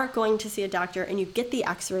you are going to see a doctor and you get the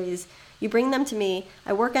x-rays, you bring them to me,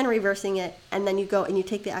 I work on reversing it, and then you go and you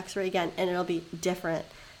take the x-ray again and it'll be different.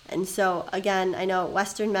 And so again, I know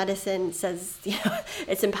Western medicine says,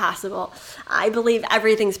 it's impossible. I believe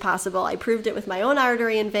everything's possible. I proved it with my own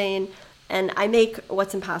artery and vein, and I make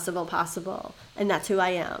what's impossible possible. And that's who I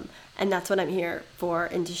am. And that's what I'm here for,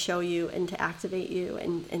 and to show you and to activate you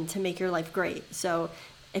and to make your life great. So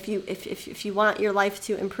if you want your life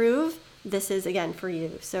to improve, this is, again, for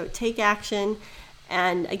you. So take action.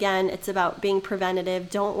 And again, it's about being preventative.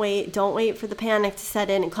 Don't wait for the panic to set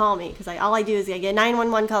in and call me, because all I do is I get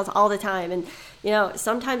 911 calls all the time. And,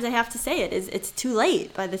 sometimes I have to say it's too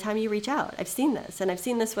late by the time you reach out. I've seen this, and I've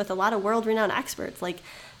seen this with a lot of world-renowned experts. Like,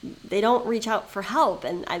 they don't reach out for help.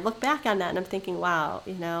 And I look back on that and I'm thinking, wow,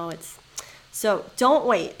 so don't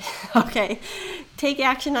wait, okay? Take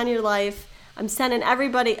action on your life. I'm sending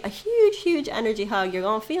everybody a huge, huge energy hug. You're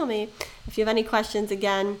going to feel me. If you have any questions,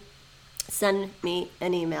 again, send me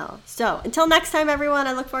an email. So until next time, everyone,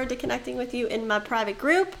 I look forward to connecting with you in my private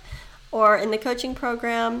group or in the coaching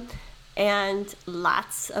program, and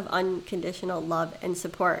lots of unconditional love and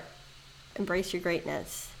support. Embrace your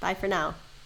greatness. Bye for now.